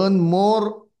see, earn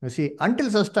more. You see, until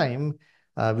such time,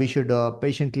 we should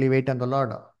patiently wait on the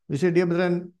Lord. You see, dear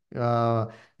brethren,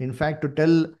 in fact, to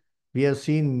tell, we have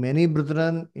seen many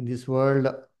brethren in this world,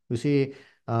 you see,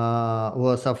 who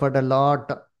have suffered a lot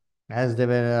as they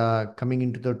were coming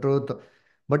into the truth.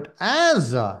 But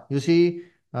as, you see,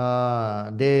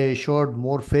 they showed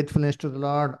more faithfulness to the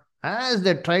Lord, as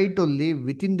they tried to live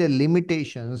within their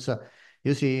limitations,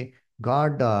 you see,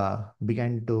 God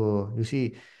began to, you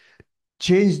see,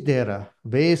 change their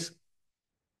ways.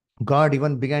 God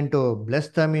even began to bless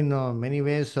them in many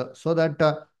ways so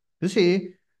that, you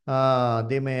see,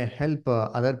 they may help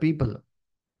other people.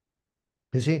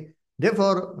 You see,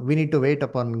 therefore, we need to wait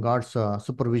upon God's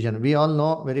supervision. We all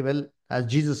know very well, as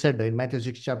Jesus said in Matthew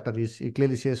 6 chapter, he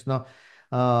clearly says, no,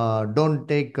 don't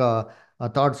take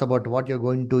thoughts about what you're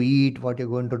going to eat, what you're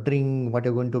going to drink, what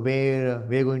you're going to wear,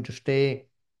 where you're going to stay.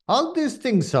 All these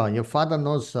things, your father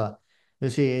knows. You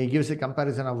see, he gives a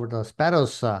comparison about the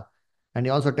sparrows. And he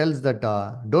also tells that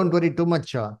don't worry too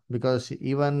much because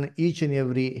even each and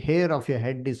every hair of your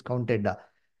head is counted.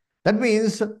 That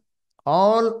means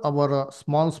all our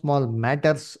small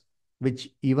matters, which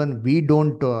even we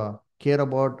don't care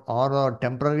about, or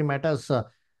temporary matters,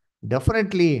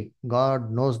 definitely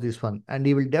God knows this one. And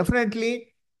He will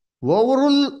definitely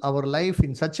overrule our life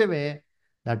in such a way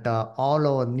that all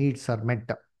our needs are met.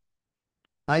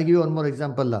 I'll give you one more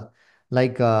example.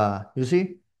 Like, you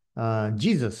see,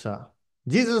 Jesus.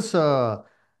 Jesus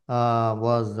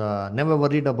was never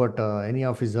worried about any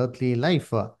of his earthly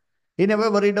life. He never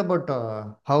worried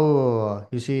about how,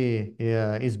 you see,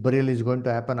 his burial is going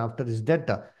to happen after his death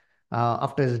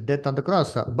on the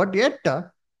cross. But yet,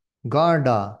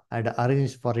 God had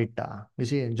arranged for it. You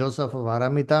see, Joseph of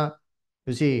Aramita,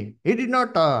 you see, he did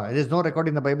not, there is no record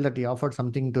in the Bible that he offered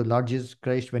something to Lord Jesus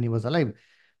Christ when he was alive.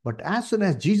 But as soon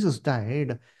as Jesus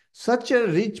died, such a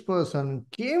rich person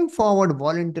came forward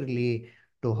voluntarily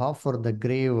to offer the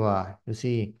grave, you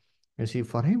see,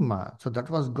 for him. So that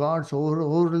was God's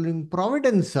overruling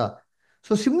providence.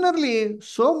 So similarly,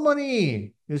 so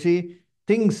many, you see,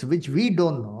 things which we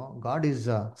don't know, God is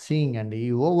seeing and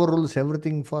He overrules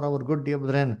everything for our good, dear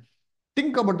brethren.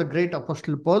 Think about the great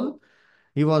Apostle Paul.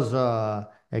 He was a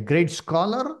great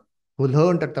scholar who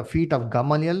learned at the feet of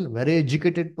Gamaliel, very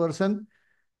educated person.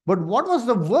 But what was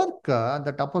the work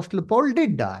that Apostle Paul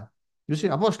did? You see,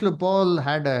 Apostle Paul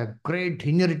had a great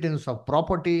inheritance of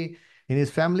property in his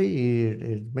family.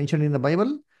 He mentioned in the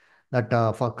Bible that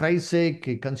for Christ's sake,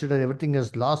 he considered everything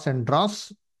as loss and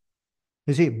dross.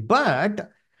 You see, but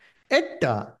yet,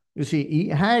 you see, he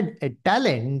had a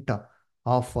talent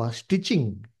of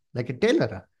stitching like a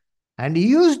tailor. And he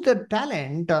used the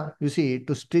talent, you see,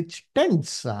 to stitch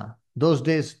tents. Those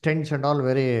days, tents and all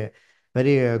very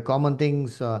common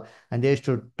things. And they used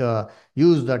to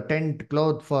use the tent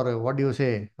cloth for, what do you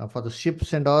say, for the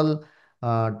ships and all,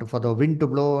 for the wind to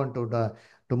blow and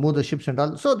to move the ships and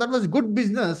all. So that was good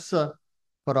business for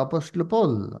Apostle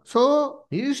Paul. So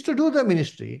he used to do the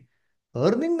ministry.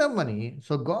 earning the money.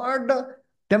 So God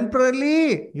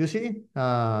temporarily, you see,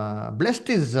 blessed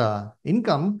his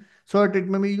income so that it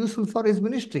may be useful for his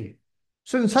ministry.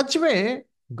 So in such way,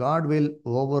 God will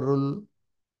overrule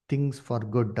things for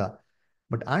good.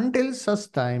 But until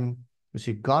such time, you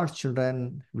see, God's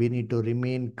children, we need to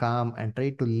remain calm and try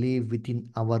to live within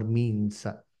our means.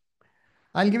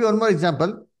 I'll give you one more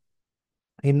example.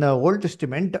 In the Old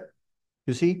Testament,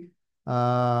 you see,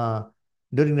 uh,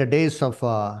 during the days of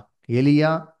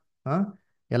Elia, uh,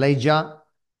 Elijah,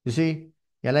 you see,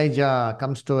 Elijah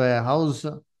comes to a house,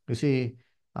 you see,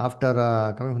 after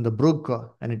coming from the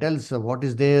brook, and he tells what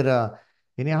is there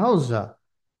in a house.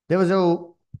 There was a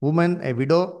woman, a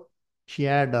widow. She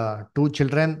had two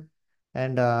children,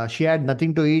 and she had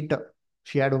nothing to eat.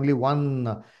 She had only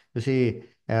one, you see,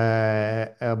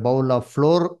 a bowl of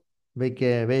flour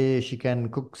where she can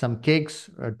cook some cakes,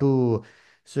 two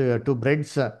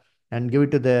breads, and give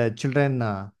it to the children.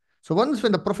 So once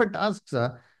when the prophet asks,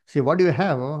 see, what do you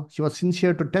have? She was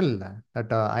sincere to tell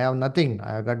that I have nothing.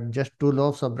 I have got just two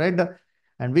loaves of bread,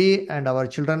 and we and our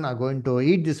children are going to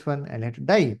eat this one and let it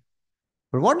die.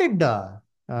 But what did the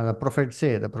prophet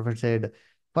say? The prophet said,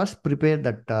 first prepare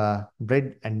that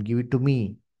bread and give it to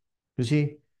me. You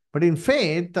see, but in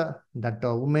faith, that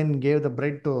woman gave the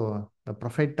bread to the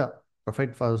prophet.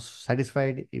 Prophet was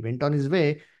satisfied. He went on his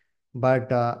way.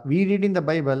 But we read in the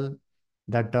Bible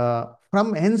that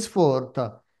from henceforth,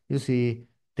 you see,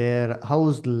 their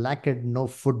house lacked no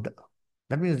food.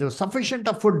 That means there was sufficient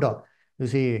of food, you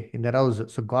see, in their house.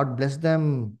 So God bless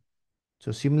them.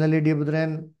 So similarly, dear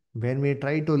brethren, when we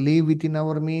try to live within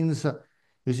our means,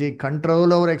 you see,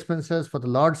 control our expenses for the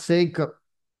Lord's sake,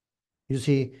 you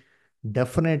see,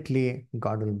 definitely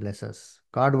God will bless us.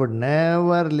 God would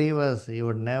never leave us. He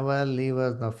would never leave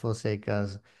us nor forsake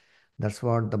us. That's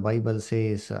what the Bible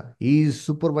says. He is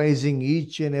supervising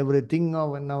each and everything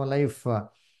of in our life.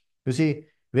 You see,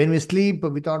 when we sleep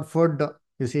without food,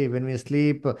 you see, when we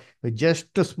sleep with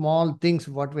just small things,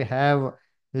 what we have,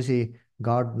 you see,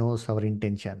 God knows our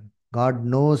intention. God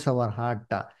knows our heart.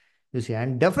 You see,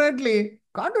 and definitely,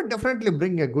 God will definitely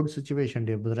bring a good situation,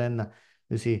 dear brethren.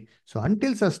 You see, so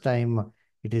until such time,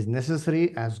 it is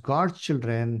necessary as God's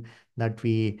children that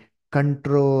we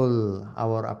control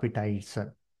our appetites.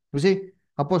 You see,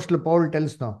 Apostle Paul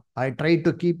tells now, I try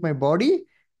to keep my body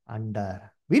under.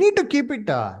 We need to keep it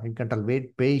in control.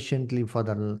 Wait patiently for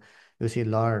the, you see,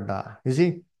 Lord. You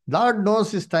see, Lord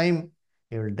knows his time.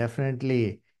 He will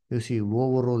definitely, you see,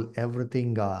 overrule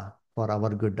everything for our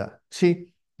good.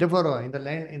 See, therefore, in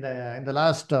the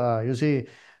last, you see,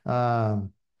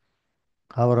 um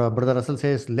our brother Russell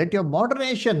says, "Let your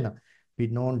moderation be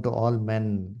known to all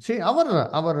men." See,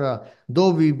 our though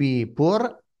we be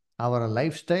poor, our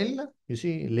lifestyle, you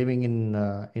see, living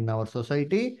in our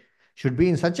society, should be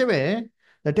in such a way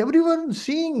that everyone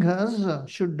seeing us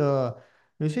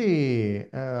you see,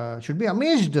 should be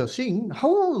amazed, seeing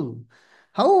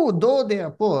how though they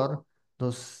are poor,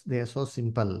 those they are so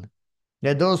simple.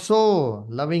 They're so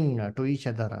loving to each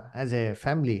other as a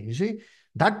family. You see,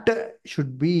 that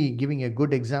should be giving a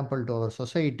good example to our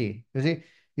society. You see,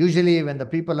 usually when the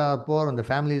people are poor and the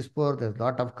family is poor, there's a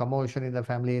lot of commotion in the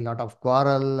family, a lot of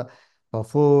quarrel for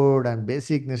food and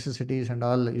basic necessities and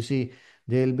all. You see,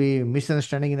 there will be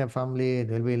misunderstanding in a family,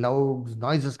 there will be loud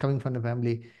noises coming from the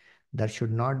family. That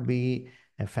should not be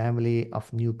a family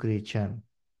of new creation.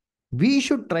 We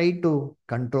should try to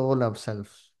control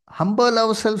ourselves, humble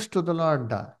ourselves to the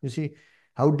Lord. You see,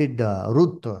 how did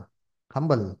Ruth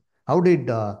humble? How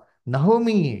did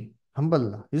Naomi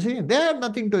humble? You see, they had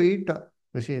nothing to eat.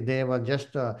 You see, they were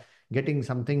just getting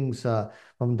some things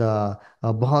from the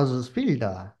Boaz's field.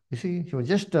 You see, she was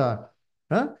just uh,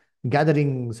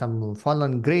 gathering some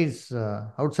fallen grains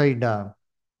outside.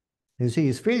 You see,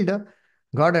 his field,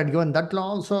 God had given that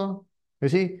law also. You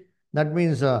see, that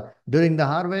means during the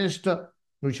harvest,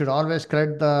 we should always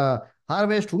collect the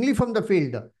harvest only from the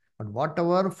field. But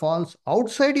whatever falls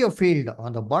outside your field,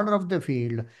 on the border of the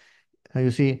field, you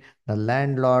see, the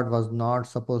landlord was not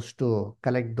supposed to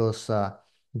collect those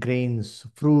grains,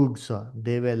 fruits.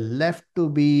 They were left to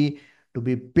be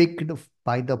picked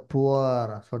by the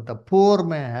poor, so the poor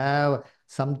may have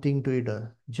something to eat.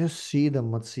 Just see the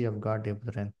mercy of God, dear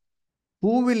brethren.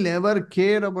 Who will ever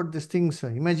care about these things?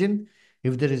 Imagine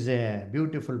if there is a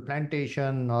beautiful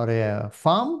plantation or a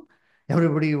farm,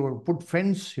 everybody would put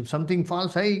fence. If something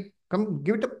falls, hey, come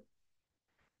give it up.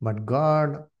 But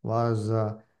God was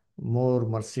more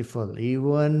merciful. He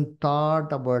even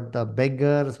thought about the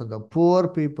beggars or the poor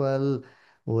people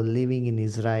who were living in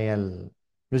Israel.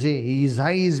 You see, his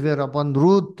eyes were upon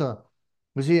Ruth.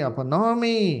 You see, upon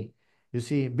Naomi. You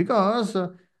see, because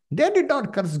they did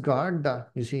not curse God.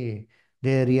 You see,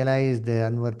 They realized their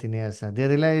unworthiness. They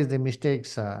realized their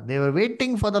mistakes. They were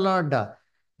waiting for the Lord.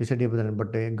 You said,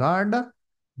 but God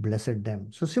blessed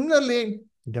them. So similarly,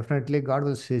 definitely God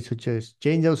will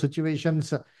change our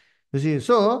situations. You see,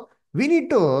 so we need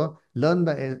to learn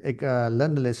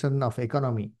the lesson of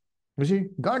economy. You see,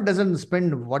 God doesn't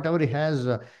spend whatever He has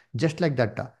just like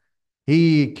that.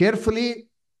 He carefully,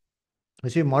 you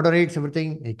see, moderates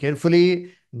everything. He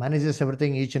carefully manages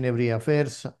everything, each and every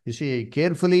affairs. You see, he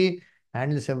carefully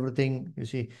handles everything. You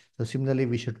see, so similarly,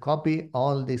 we should copy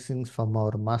all these things from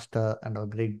our Master and our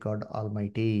great God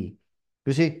Almighty.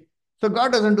 You see, so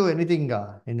God doesn't do anything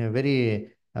in a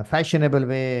very fashionable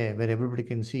way where everybody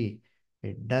can see.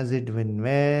 It does it in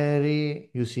very,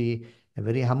 you see, a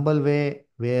very humble way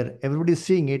where everybody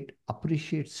seeing it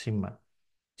appreciates Him.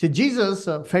 See, Jesus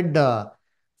fed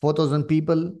 4,000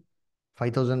 people,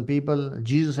 5,000 people.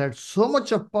 Jesus had so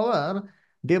much of power,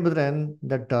 dear brethren,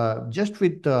 that just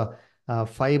with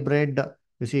five bread,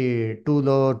 you see,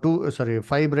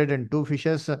 five bread and two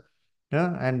fishes,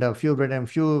 yeah, and a few bread and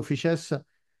few fishes,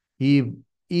 he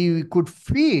he could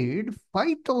feed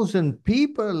 5,000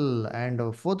 people,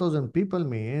 and 4,000 people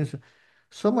means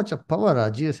so much of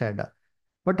power Jesus had.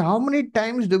 But how many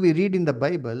times do we read in the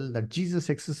Bible that Jesus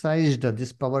exercised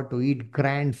this power to eat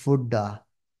grand food?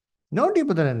 No,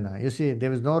 deeper than that. You see,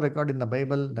 there is no record in the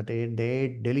Bible that they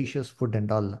ate delicious food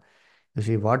and all. You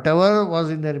see, whatever was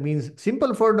in there means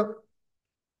simple food,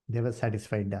 they were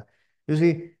satisfied. You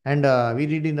see, and we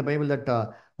read in the Bible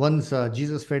that once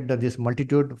Jesus fed this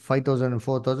multitude, 5,000 and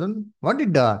 4,000. What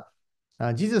did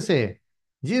Jesus say?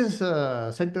 Jesus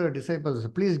said to the disciples,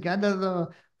 please gather the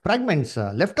fragments,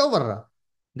 leftover.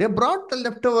 They brought the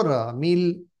leftover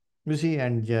meal, you see,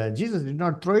 and Jesus did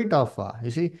not throw it off.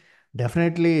 You see,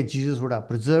 definitely Jesus would have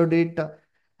preserved it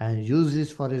and used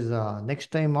this for his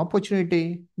next time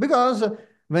opportunity. Because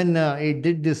when he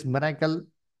did this miracle,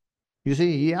 you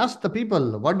see, he asked the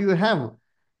people, what do you have?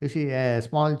 You see, a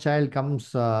small child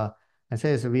comes and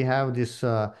says, we have this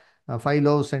five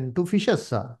loaves and two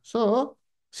fishes. So,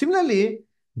 similarly,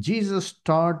 Jesus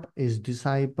taught his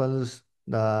disciples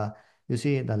you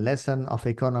see, the lesson of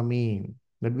economy,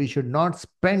 that we should not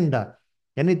spend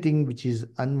anything which is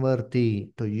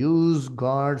unworthy, to use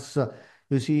God's,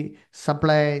 you see,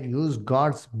 supply, use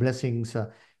God's blessings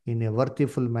in a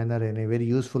worthiful manner, in a very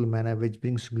useful manner, which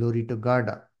brings glory to God.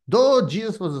 Though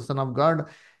Jesus was the Son of God,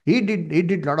 he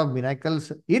did lot of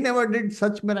miracles. He never did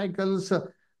such miracles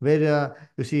where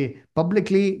you see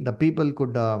publicly the people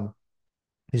could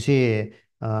you see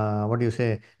what do you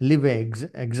say, live a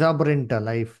exuberant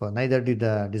life. Neither did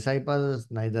the disciples,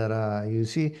 neither you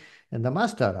see, and the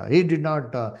master. He did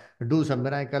not do some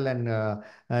miracle and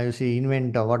you see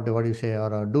invent what do you say,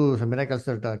 or do some miracles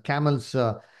that camels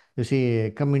you see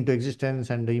come into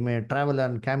existence, and you may travel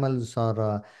on camels,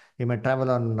 or you may travel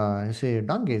on you see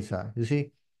donkeys. You see,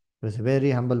 he was a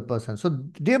very humble person. So,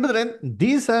 dear brethren,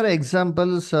 these are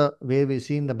examples where we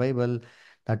see in the Bible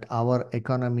that our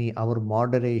economy, our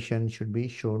moderation should be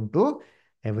shown to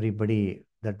everybody,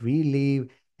 that we live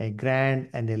a grand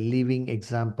and a living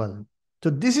example. So,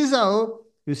 this is how,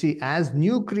 you see, as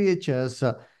new creatures,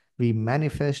 we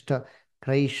manifest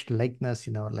Christ likeness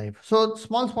in our life. So,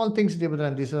 small, small things, dear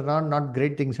brethren, these are not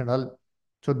great things and all.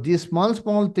 So, these small,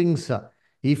 small things,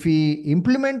 if we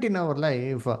implement in our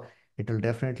life, it will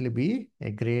definitely be a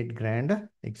great, grand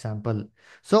example.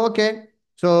 So, okay.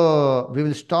 So we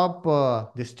will stop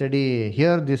the study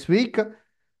here this week.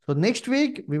 So next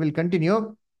week we will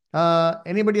continue.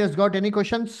 Anybody has got any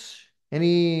questions?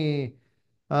 Any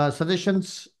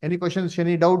suggestions? Any questions?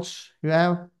 Any doubts you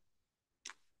have?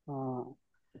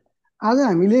 आज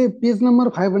हामीले page number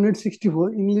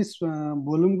 564 English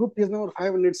भोल्युमको page number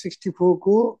 564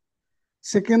 को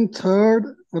second third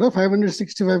र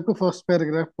 565 को first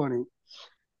paragraph पढ्यौँ।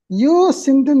 यो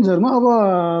सेन्टेन्सहरुमा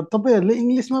अब तपाईहरुले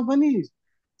इङ्ग्लिसमा पनि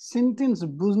sentence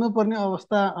बुझ्न पर्ने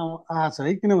अवस्था आछ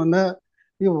है, किन भन्दा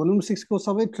यो भोल्युम 6 को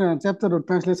सबै च्याप्टरहरु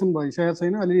ट्रान्सलेसन भइसकेको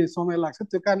छैन, अलि समय लाग्छ।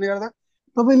 त्यो कारणले गर्दा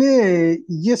तपाईले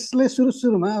यसले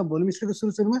सुरुमा भोल्युम 6 को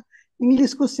सुरुमा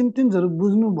इङ्ग्लिसको सेन्टेन्सहरु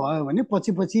बुझ्नु भयो भने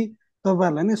पछि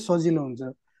तपाईहरुलाई नै सजिलो हुन्छ।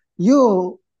 यो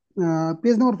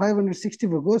पेज नम्बर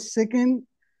 564 को सेकेन्ड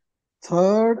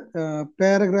थर्ड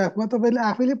प्याराग्राफमा तपाईले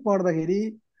आफैले पढ्दाखेरि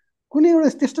कुनै एउटा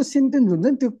त्यस्तो सेन्टेन्स हुन्छ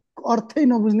नि, त्यो अर्थै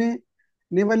नबुझ्ने,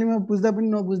 नेपालीमा बुझ्दा पनि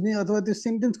नबुझ्ने, अथवा त्यो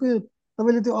सेन्टेन्सको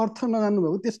तपाईले त्यो अर्थ नजान्नु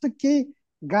भएको त्यस्तो केही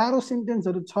गाह्रो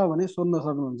सेन्टेन्सहरु छ भने सोध्न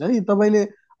सक्नुहुन्छ है। तपाईले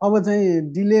अब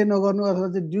चाहिँ डिले नगर्नु, अथवा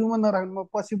चाहिँ ड्युमा नराख्नु, म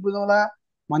पछि बुझाउला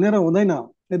भनेर हुँदैन।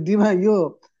 त्यो डिमा यो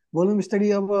भोल्युम स्टडी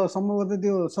अब सम्भवतः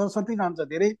त्यो सरसर्ती जान्छ,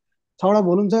 धेरै 6वटा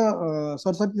भोल्युम छ,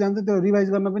 सरसर्ती जान्छ, त्यो रिभाइज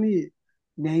गर्न पनि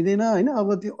भ्याइँदैन हैन। अब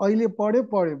त्यो अहिले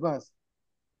पढ्यो बस।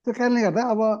 त्यो कारणले गर्दा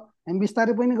अब हामी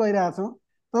बिस्तारै पनि गइरहेछौँ।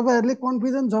 तपाईँहरूले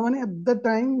कन्फ्युजन छ भने एट द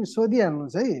टाइम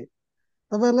सोधिहाल्नुहोस् है।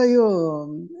 तपाईँहरूलाई यो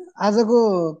आजको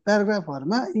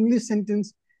प्याराग्राफहरूमा इङ्ग्लिस सेन्टेन्स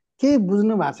केही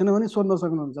बुझ्नु भएको छैन भने सोध्न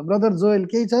सक्नुहुन्छ। ब्रदर जोएल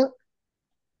केही छ?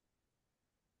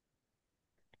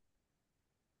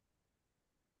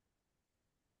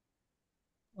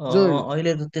 जोएल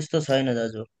अहिले त त्यस्तो छैन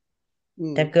दाजु।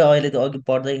 उम्, ठ्याक्कै अहिले त अघि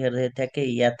पढ्दै ठ्याक्कै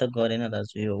याद त गरेन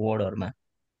दाजु यो वर्डहरूमा।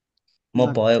 म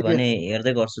ल भयो ठिकै, भने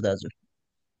हेर्दै गर्छु दाजु।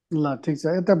 ल ठिक छ।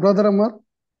 यता ब्रदर अमर,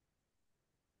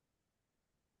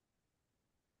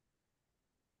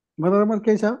 ब्रदर अमर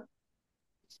केही छ?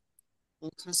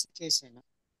 खासै केही छैन।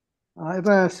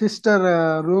 यता सिस्टर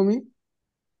रोमी,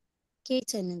 केही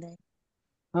छैन दाइ।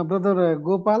 ब्रदर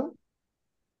गोपाल,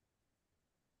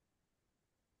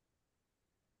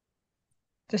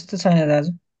 त्यस्तो छैन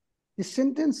दाजु।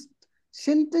 सेन्टेन्स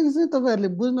सेन्टेन्स चाहिँ तपाईँहरूले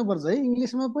बुझ्नुपर्छ है,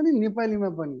 इङ्ग्लिसमा पनि नेपालीमा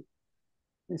पनि।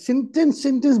 सेन्टेन्स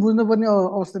सेन्टेन्स बुझ्नुपर्ने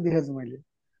अवस्था देखाएको छु मैले।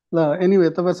 ल एनिवे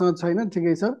तपाईँसँग छैन,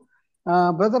 ठिकै छ।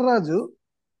 Brother Raju,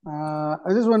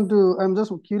 I'm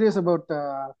just curious about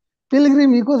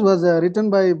Pilgrim Echoes was written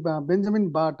by Benjamin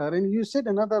Barter, and you said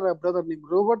another brother named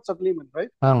Robert Supplement, right?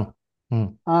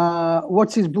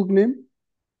 What's his book name?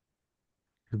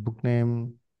 His book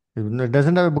name, it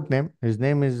doesn't have a book name. His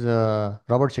name is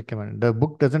Robert Schickman. The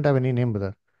book doesn't have any name,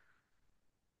 brother.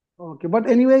 Okay, but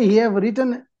anyway, he have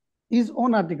written his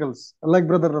own articles, like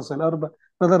Brother Russell or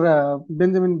Brother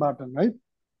Benjamin Barton, right?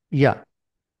 Yeah.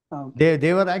 Okay.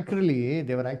 They were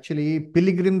actually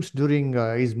pilgrims during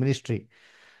his ministry.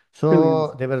 So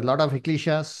Pilgrims. there were a lot of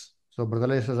ecclesias. So Brother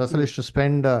Russell Mm. used to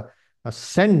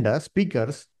send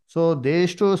speakers. So they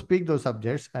used to speak those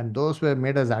subjects, and those were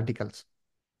made as articles.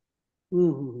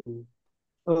 Mm-hmm.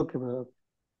 Okay, brother.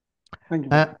 Thank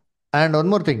you, Uh, brother. and one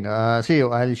more thing. See,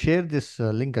 I'll share this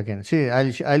link again. See,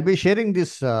 I'll be sharing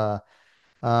this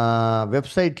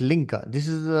website link. This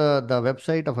is the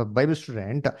website of a Bible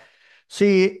student.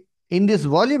 See, in this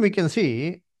volume, you can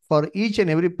see for each and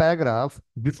every paragraph,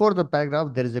 before the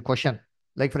paragraph, there is a question.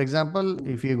 Like, for example,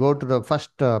 if you go to the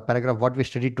first paragraph, what we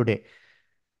studied today,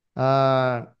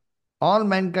 uh, all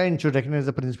mankind should recognize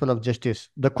the principle of justice.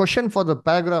 The question for the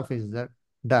paragraph is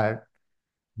that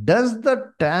does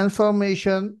the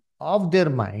transformation of their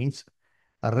minds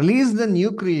release the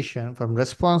new creation from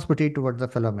responsibility towards the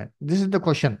fellow man? This is the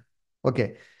question.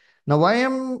 Okay. Now, why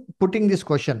I'm putting this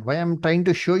question? Why I'm trying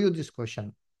to show you this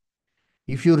question?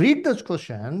 If you read this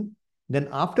question, then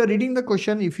after reading the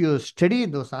question, if you study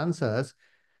those answers,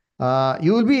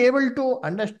 you will be able to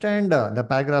understand the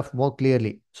paragraph more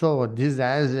clearly. So this is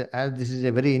as this is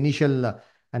a very initial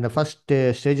and the first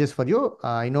stages for you.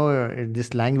 I know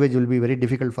this language will be very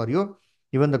difficult for you.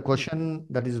 Even the question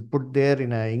that is put there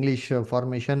in English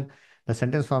formation, the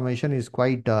sentence formation is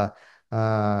quite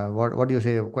what do you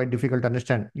say? Quite difficult to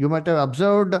understand. You might have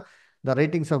observed the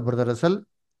writings of Brother Russell.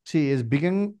 See, is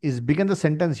begin the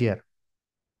sentence here.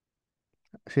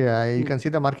 See, you can see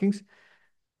the markings.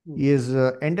 He has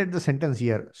ended the sentence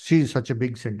here. She is such a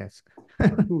big sentence.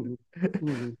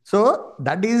 So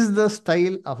that is the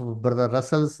style of Brother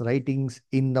Russell's writings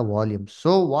in the volumes.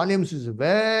 So volumes is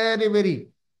very, very,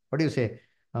 what do you say?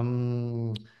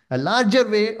 A larger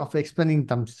way of explaining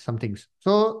some things.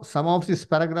 So some of these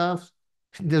paragraphs,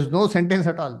 there's no sentence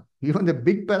at all. Even the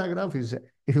big paragraph is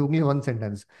only one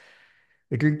sentence.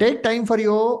 It will take time for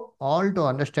you all to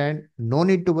understand. No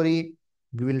need to worry.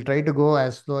 We will try to go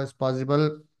as slow as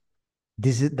possible.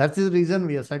 That's the reason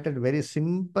we have cited very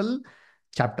simple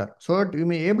chapter, so that you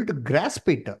may able to grasp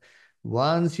it.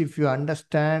 Once if you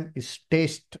understand its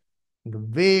taste, the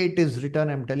way it is written,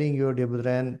 I'm telling you, dear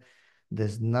brethren,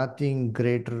 there's nothing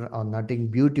greater or nothing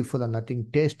beautiful or nothing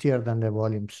tastier than the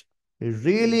volumes. It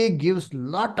really gives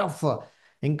lot of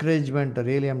encouragement.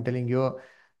 Really, I'm telling you,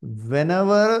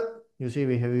 whenever you see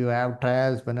you have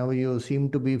trials, whenever you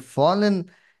seem to be fallen,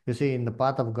 you see in the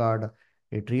path of God,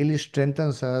 it really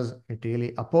strengthens us, it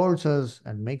really upholds us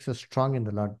and makes us strong in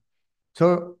the Lord.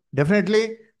 So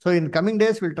definitely, so in coming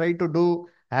days, we'll try to do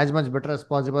as much better as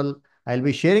possible. I'll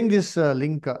be sharing this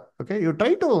link. Okay, you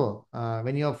try to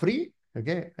when you are free.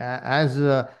 Okay, as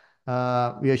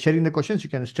we are sharing the questions, you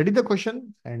can study the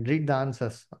question and read the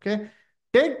answers. Okay,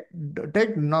 take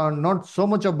take not so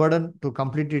much of burden to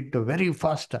complete it very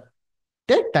fast.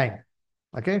 Take time.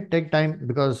 Okay, take time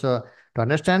because to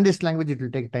understand this language, it will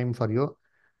take time for you.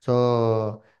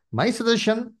 So my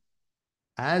suggestion,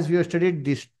 as we have studied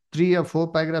these 3 or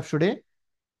 4 paragraphs today,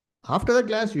 after the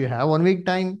class, you have 1 week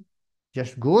time.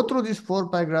 Just go through these 4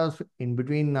 paragraphs in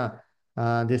between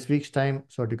this week's time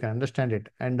so that you can understand it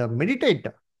and meditate.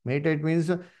 Meditate means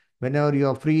whenever you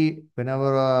are free,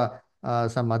 whenever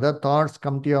some other thoughts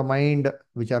come to your mind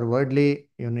which are worldly,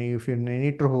 if you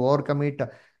need to overcome it,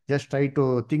 just try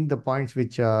to think the points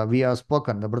which we have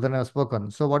spoken, the brother has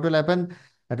spoken. So what will happen?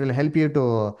 That will help you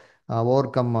to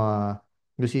overcome,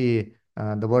 you see,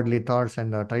 the worldly thoughts,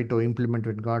 and try to implement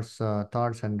with God's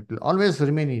thoughts, and it will always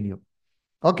remain in you.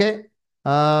 Okay.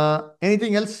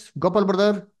 Anything else? Gopal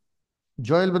brother,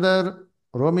 Joel brother,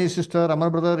 Romy sister, Amar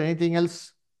brother, anything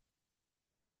else?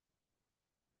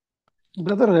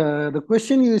 Brother, the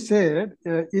question you said,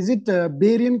 is it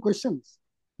Barian questions?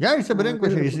 Yeah, it's a brilliant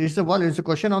question. It's a volume. It's a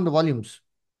question on the volumes.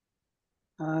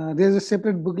 There's a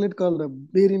separate booklet called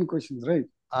Barian questions, right?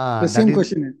 The That same is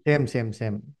question.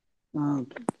 same.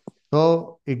 Okay.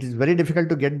 So it is very difficult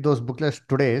to get those booklets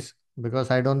today's, because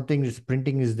I don't think its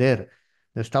printing is there.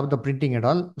 They stopped the printing and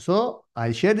all. So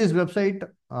I'll share this website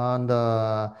on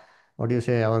the, what do you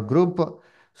say, our group.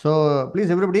 So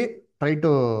please everybody try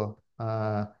to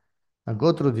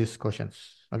go through these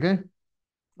questions. Okay.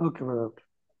 Okay, brother.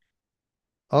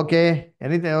 Okay.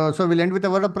 Anything? So we'll end with a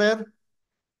word of prayer.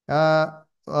 Uh,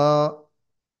 uh,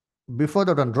 Before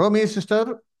that one, Romy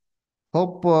sister,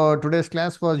 hope today's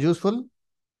class was useful.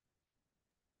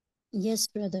 Yes,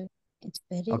 brother. It's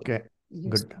very Okay,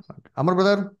 good. useful. Okay. Amar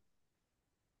brother,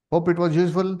 hope it was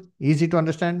useful, easy to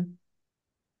understand.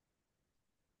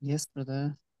 Yes,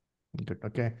 brother. Good.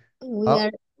 Okay. We Uh,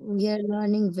 are we are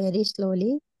learning very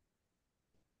slowly.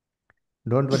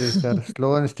 don't worry, sister.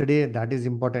 Slow and steady, that is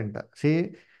important.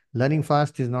 See, learning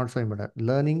fast is not so important.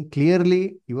 Learning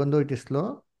clearly, even though it is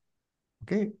slow,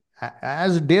 okay.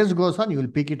 As days goes on, you will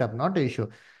pick it up, not an issue.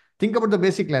 Think about the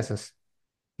basic classes.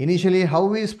 Initially, how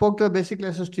we spoke to the basic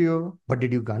classes to you, but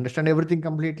did you understand everything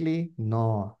completely?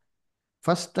 No.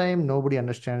 First time, nobody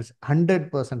understands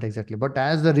 100% exactly. But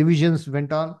as the revisions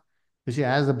went on, you see,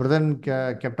 as the brother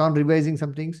kept on revising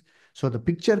some things, so the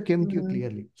picture came to you Mhm.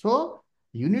 clearly. So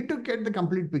you need to get the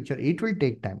complete picture. It will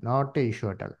take time, not a issue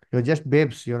at all. You're just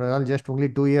babes. You're all just only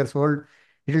 2 years old.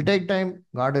 It will take time.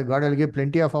 God will give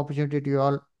plenty of opportunity to you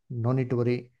all. No need to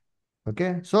worry.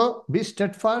 Okay. So be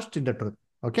steadfast in the truth.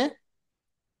 Okay.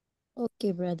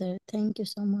 Okay, brother. Thank you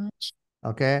so much.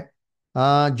 Okay.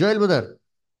 Joel brother.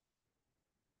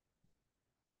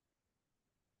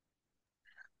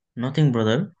 Nothing,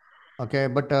 brother. Okay.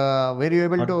 But were you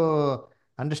able What? to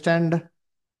understand,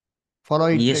 follow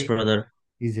it Yes, brother.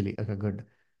 easily? Okay, good.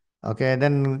 Okay,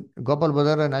 then Gopal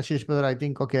brother and Ashish brother, I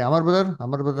think. Okay, Amar brother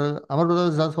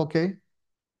is also okay.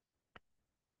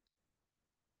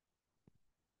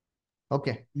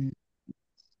 Okay, Mm.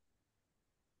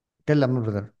 tell Amar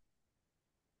brother.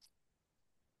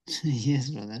 Yes,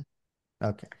 brother.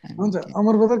 Okay. I'm हुन्छ okay.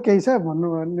 अमर brother केही छ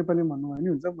भन्नुभयो भने नेपाली भन्नुभयो भने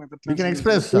हुन्छ म त We can ट्रान्सलेट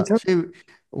express. केही छ See,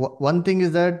 one thing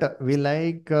is that we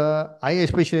like, I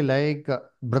especially like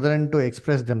brethren to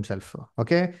express themselves.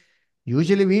 Okay.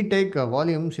 Usually we take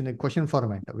volumes in a question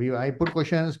format. I put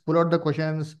questions, pull out the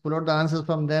questions, pull out the answers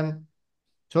from them.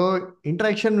 So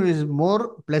interaction is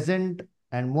more pleasant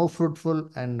and more fruitful,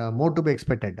 and more to be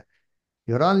expected.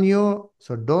 You're all new,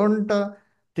 so don't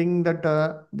think that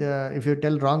if you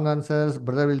tell wrong answers,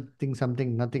 brother will think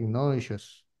something, nothing, no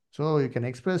issues. So you can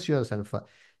express yourself, you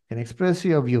can express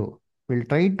your view. We'll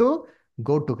try to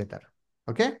go together.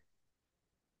 Okay?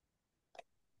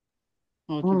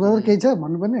 Okay, Amar brother brother. केही छ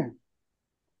भन्नुपर्ने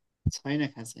छैन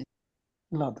खासै.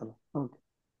 ल त ल okay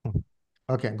Hmm.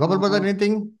 Okay. Gopal brother,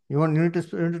 anything you need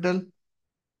to tell?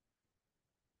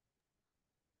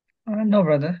 No,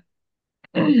 brother.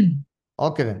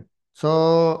 Okay then.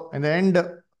 So in the end,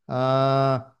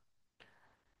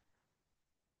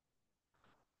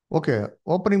 okay,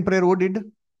 opening prayer, who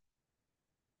did?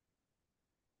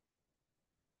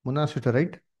 Munna sister,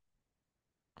 right?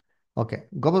 Okay.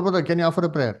 Gopal brother, can you offer a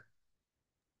prayer?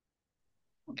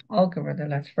 Okay, brother,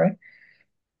 let's pray.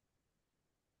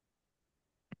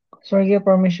 स्वर्गीय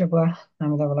परमेश्वर बुवा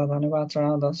हामी तपाईँलाई धन्यवाद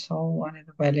चढाउँदछौँ अनि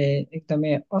तपाईँले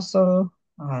एकदमै असल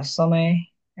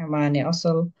समयमा अनि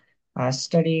असल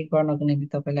स्टडी गर्नको निम्ति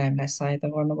तपाईँले हामीलाई सहायता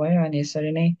गर्नुभयो अनि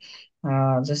यसरी नै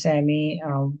जस्तै हामी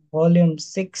भोल्युम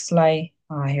 6लाई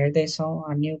हेर्दैछौँ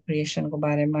न्यू क्रिएसनको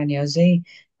बारेमा अनि अझै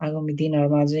आगामी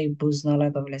दिनहरूमा अझै बुझ्नलाई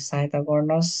तपाईँले सहायता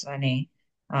गर्नुहोस् अनि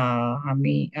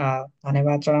हामी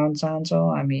धन्यवाद चढाउन चाहन्छौँ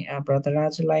हामी ब्रदर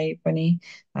राजुलाई पनि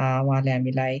उहाँले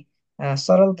हामीलाई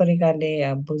सरल तरिकाले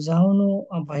बुझाउनु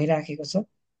भइराखेको छ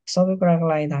सबै कुराको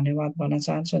लागि धन्यवाद भन्न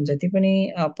चाहन्छु जति पनि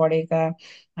पढेका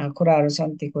कुराहरू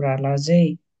छन् ती कुराहरूलाई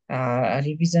अझै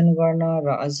रिभिजन गर्न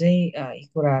र अझै यी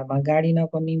कुराहरूमा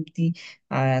गाडिनको निम्ति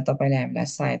तपाईँले हामीलाई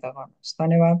सहायता गर्नुहोस्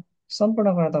धन्यवाद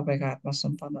सम्पूर्ण कुरा तपाईँको हातमा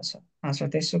सुम्पन्न छ आज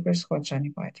त्यसो क्रिस्टको जनी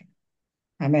भयो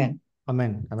आमेन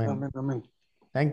Amen. Amen. आमेन आमेन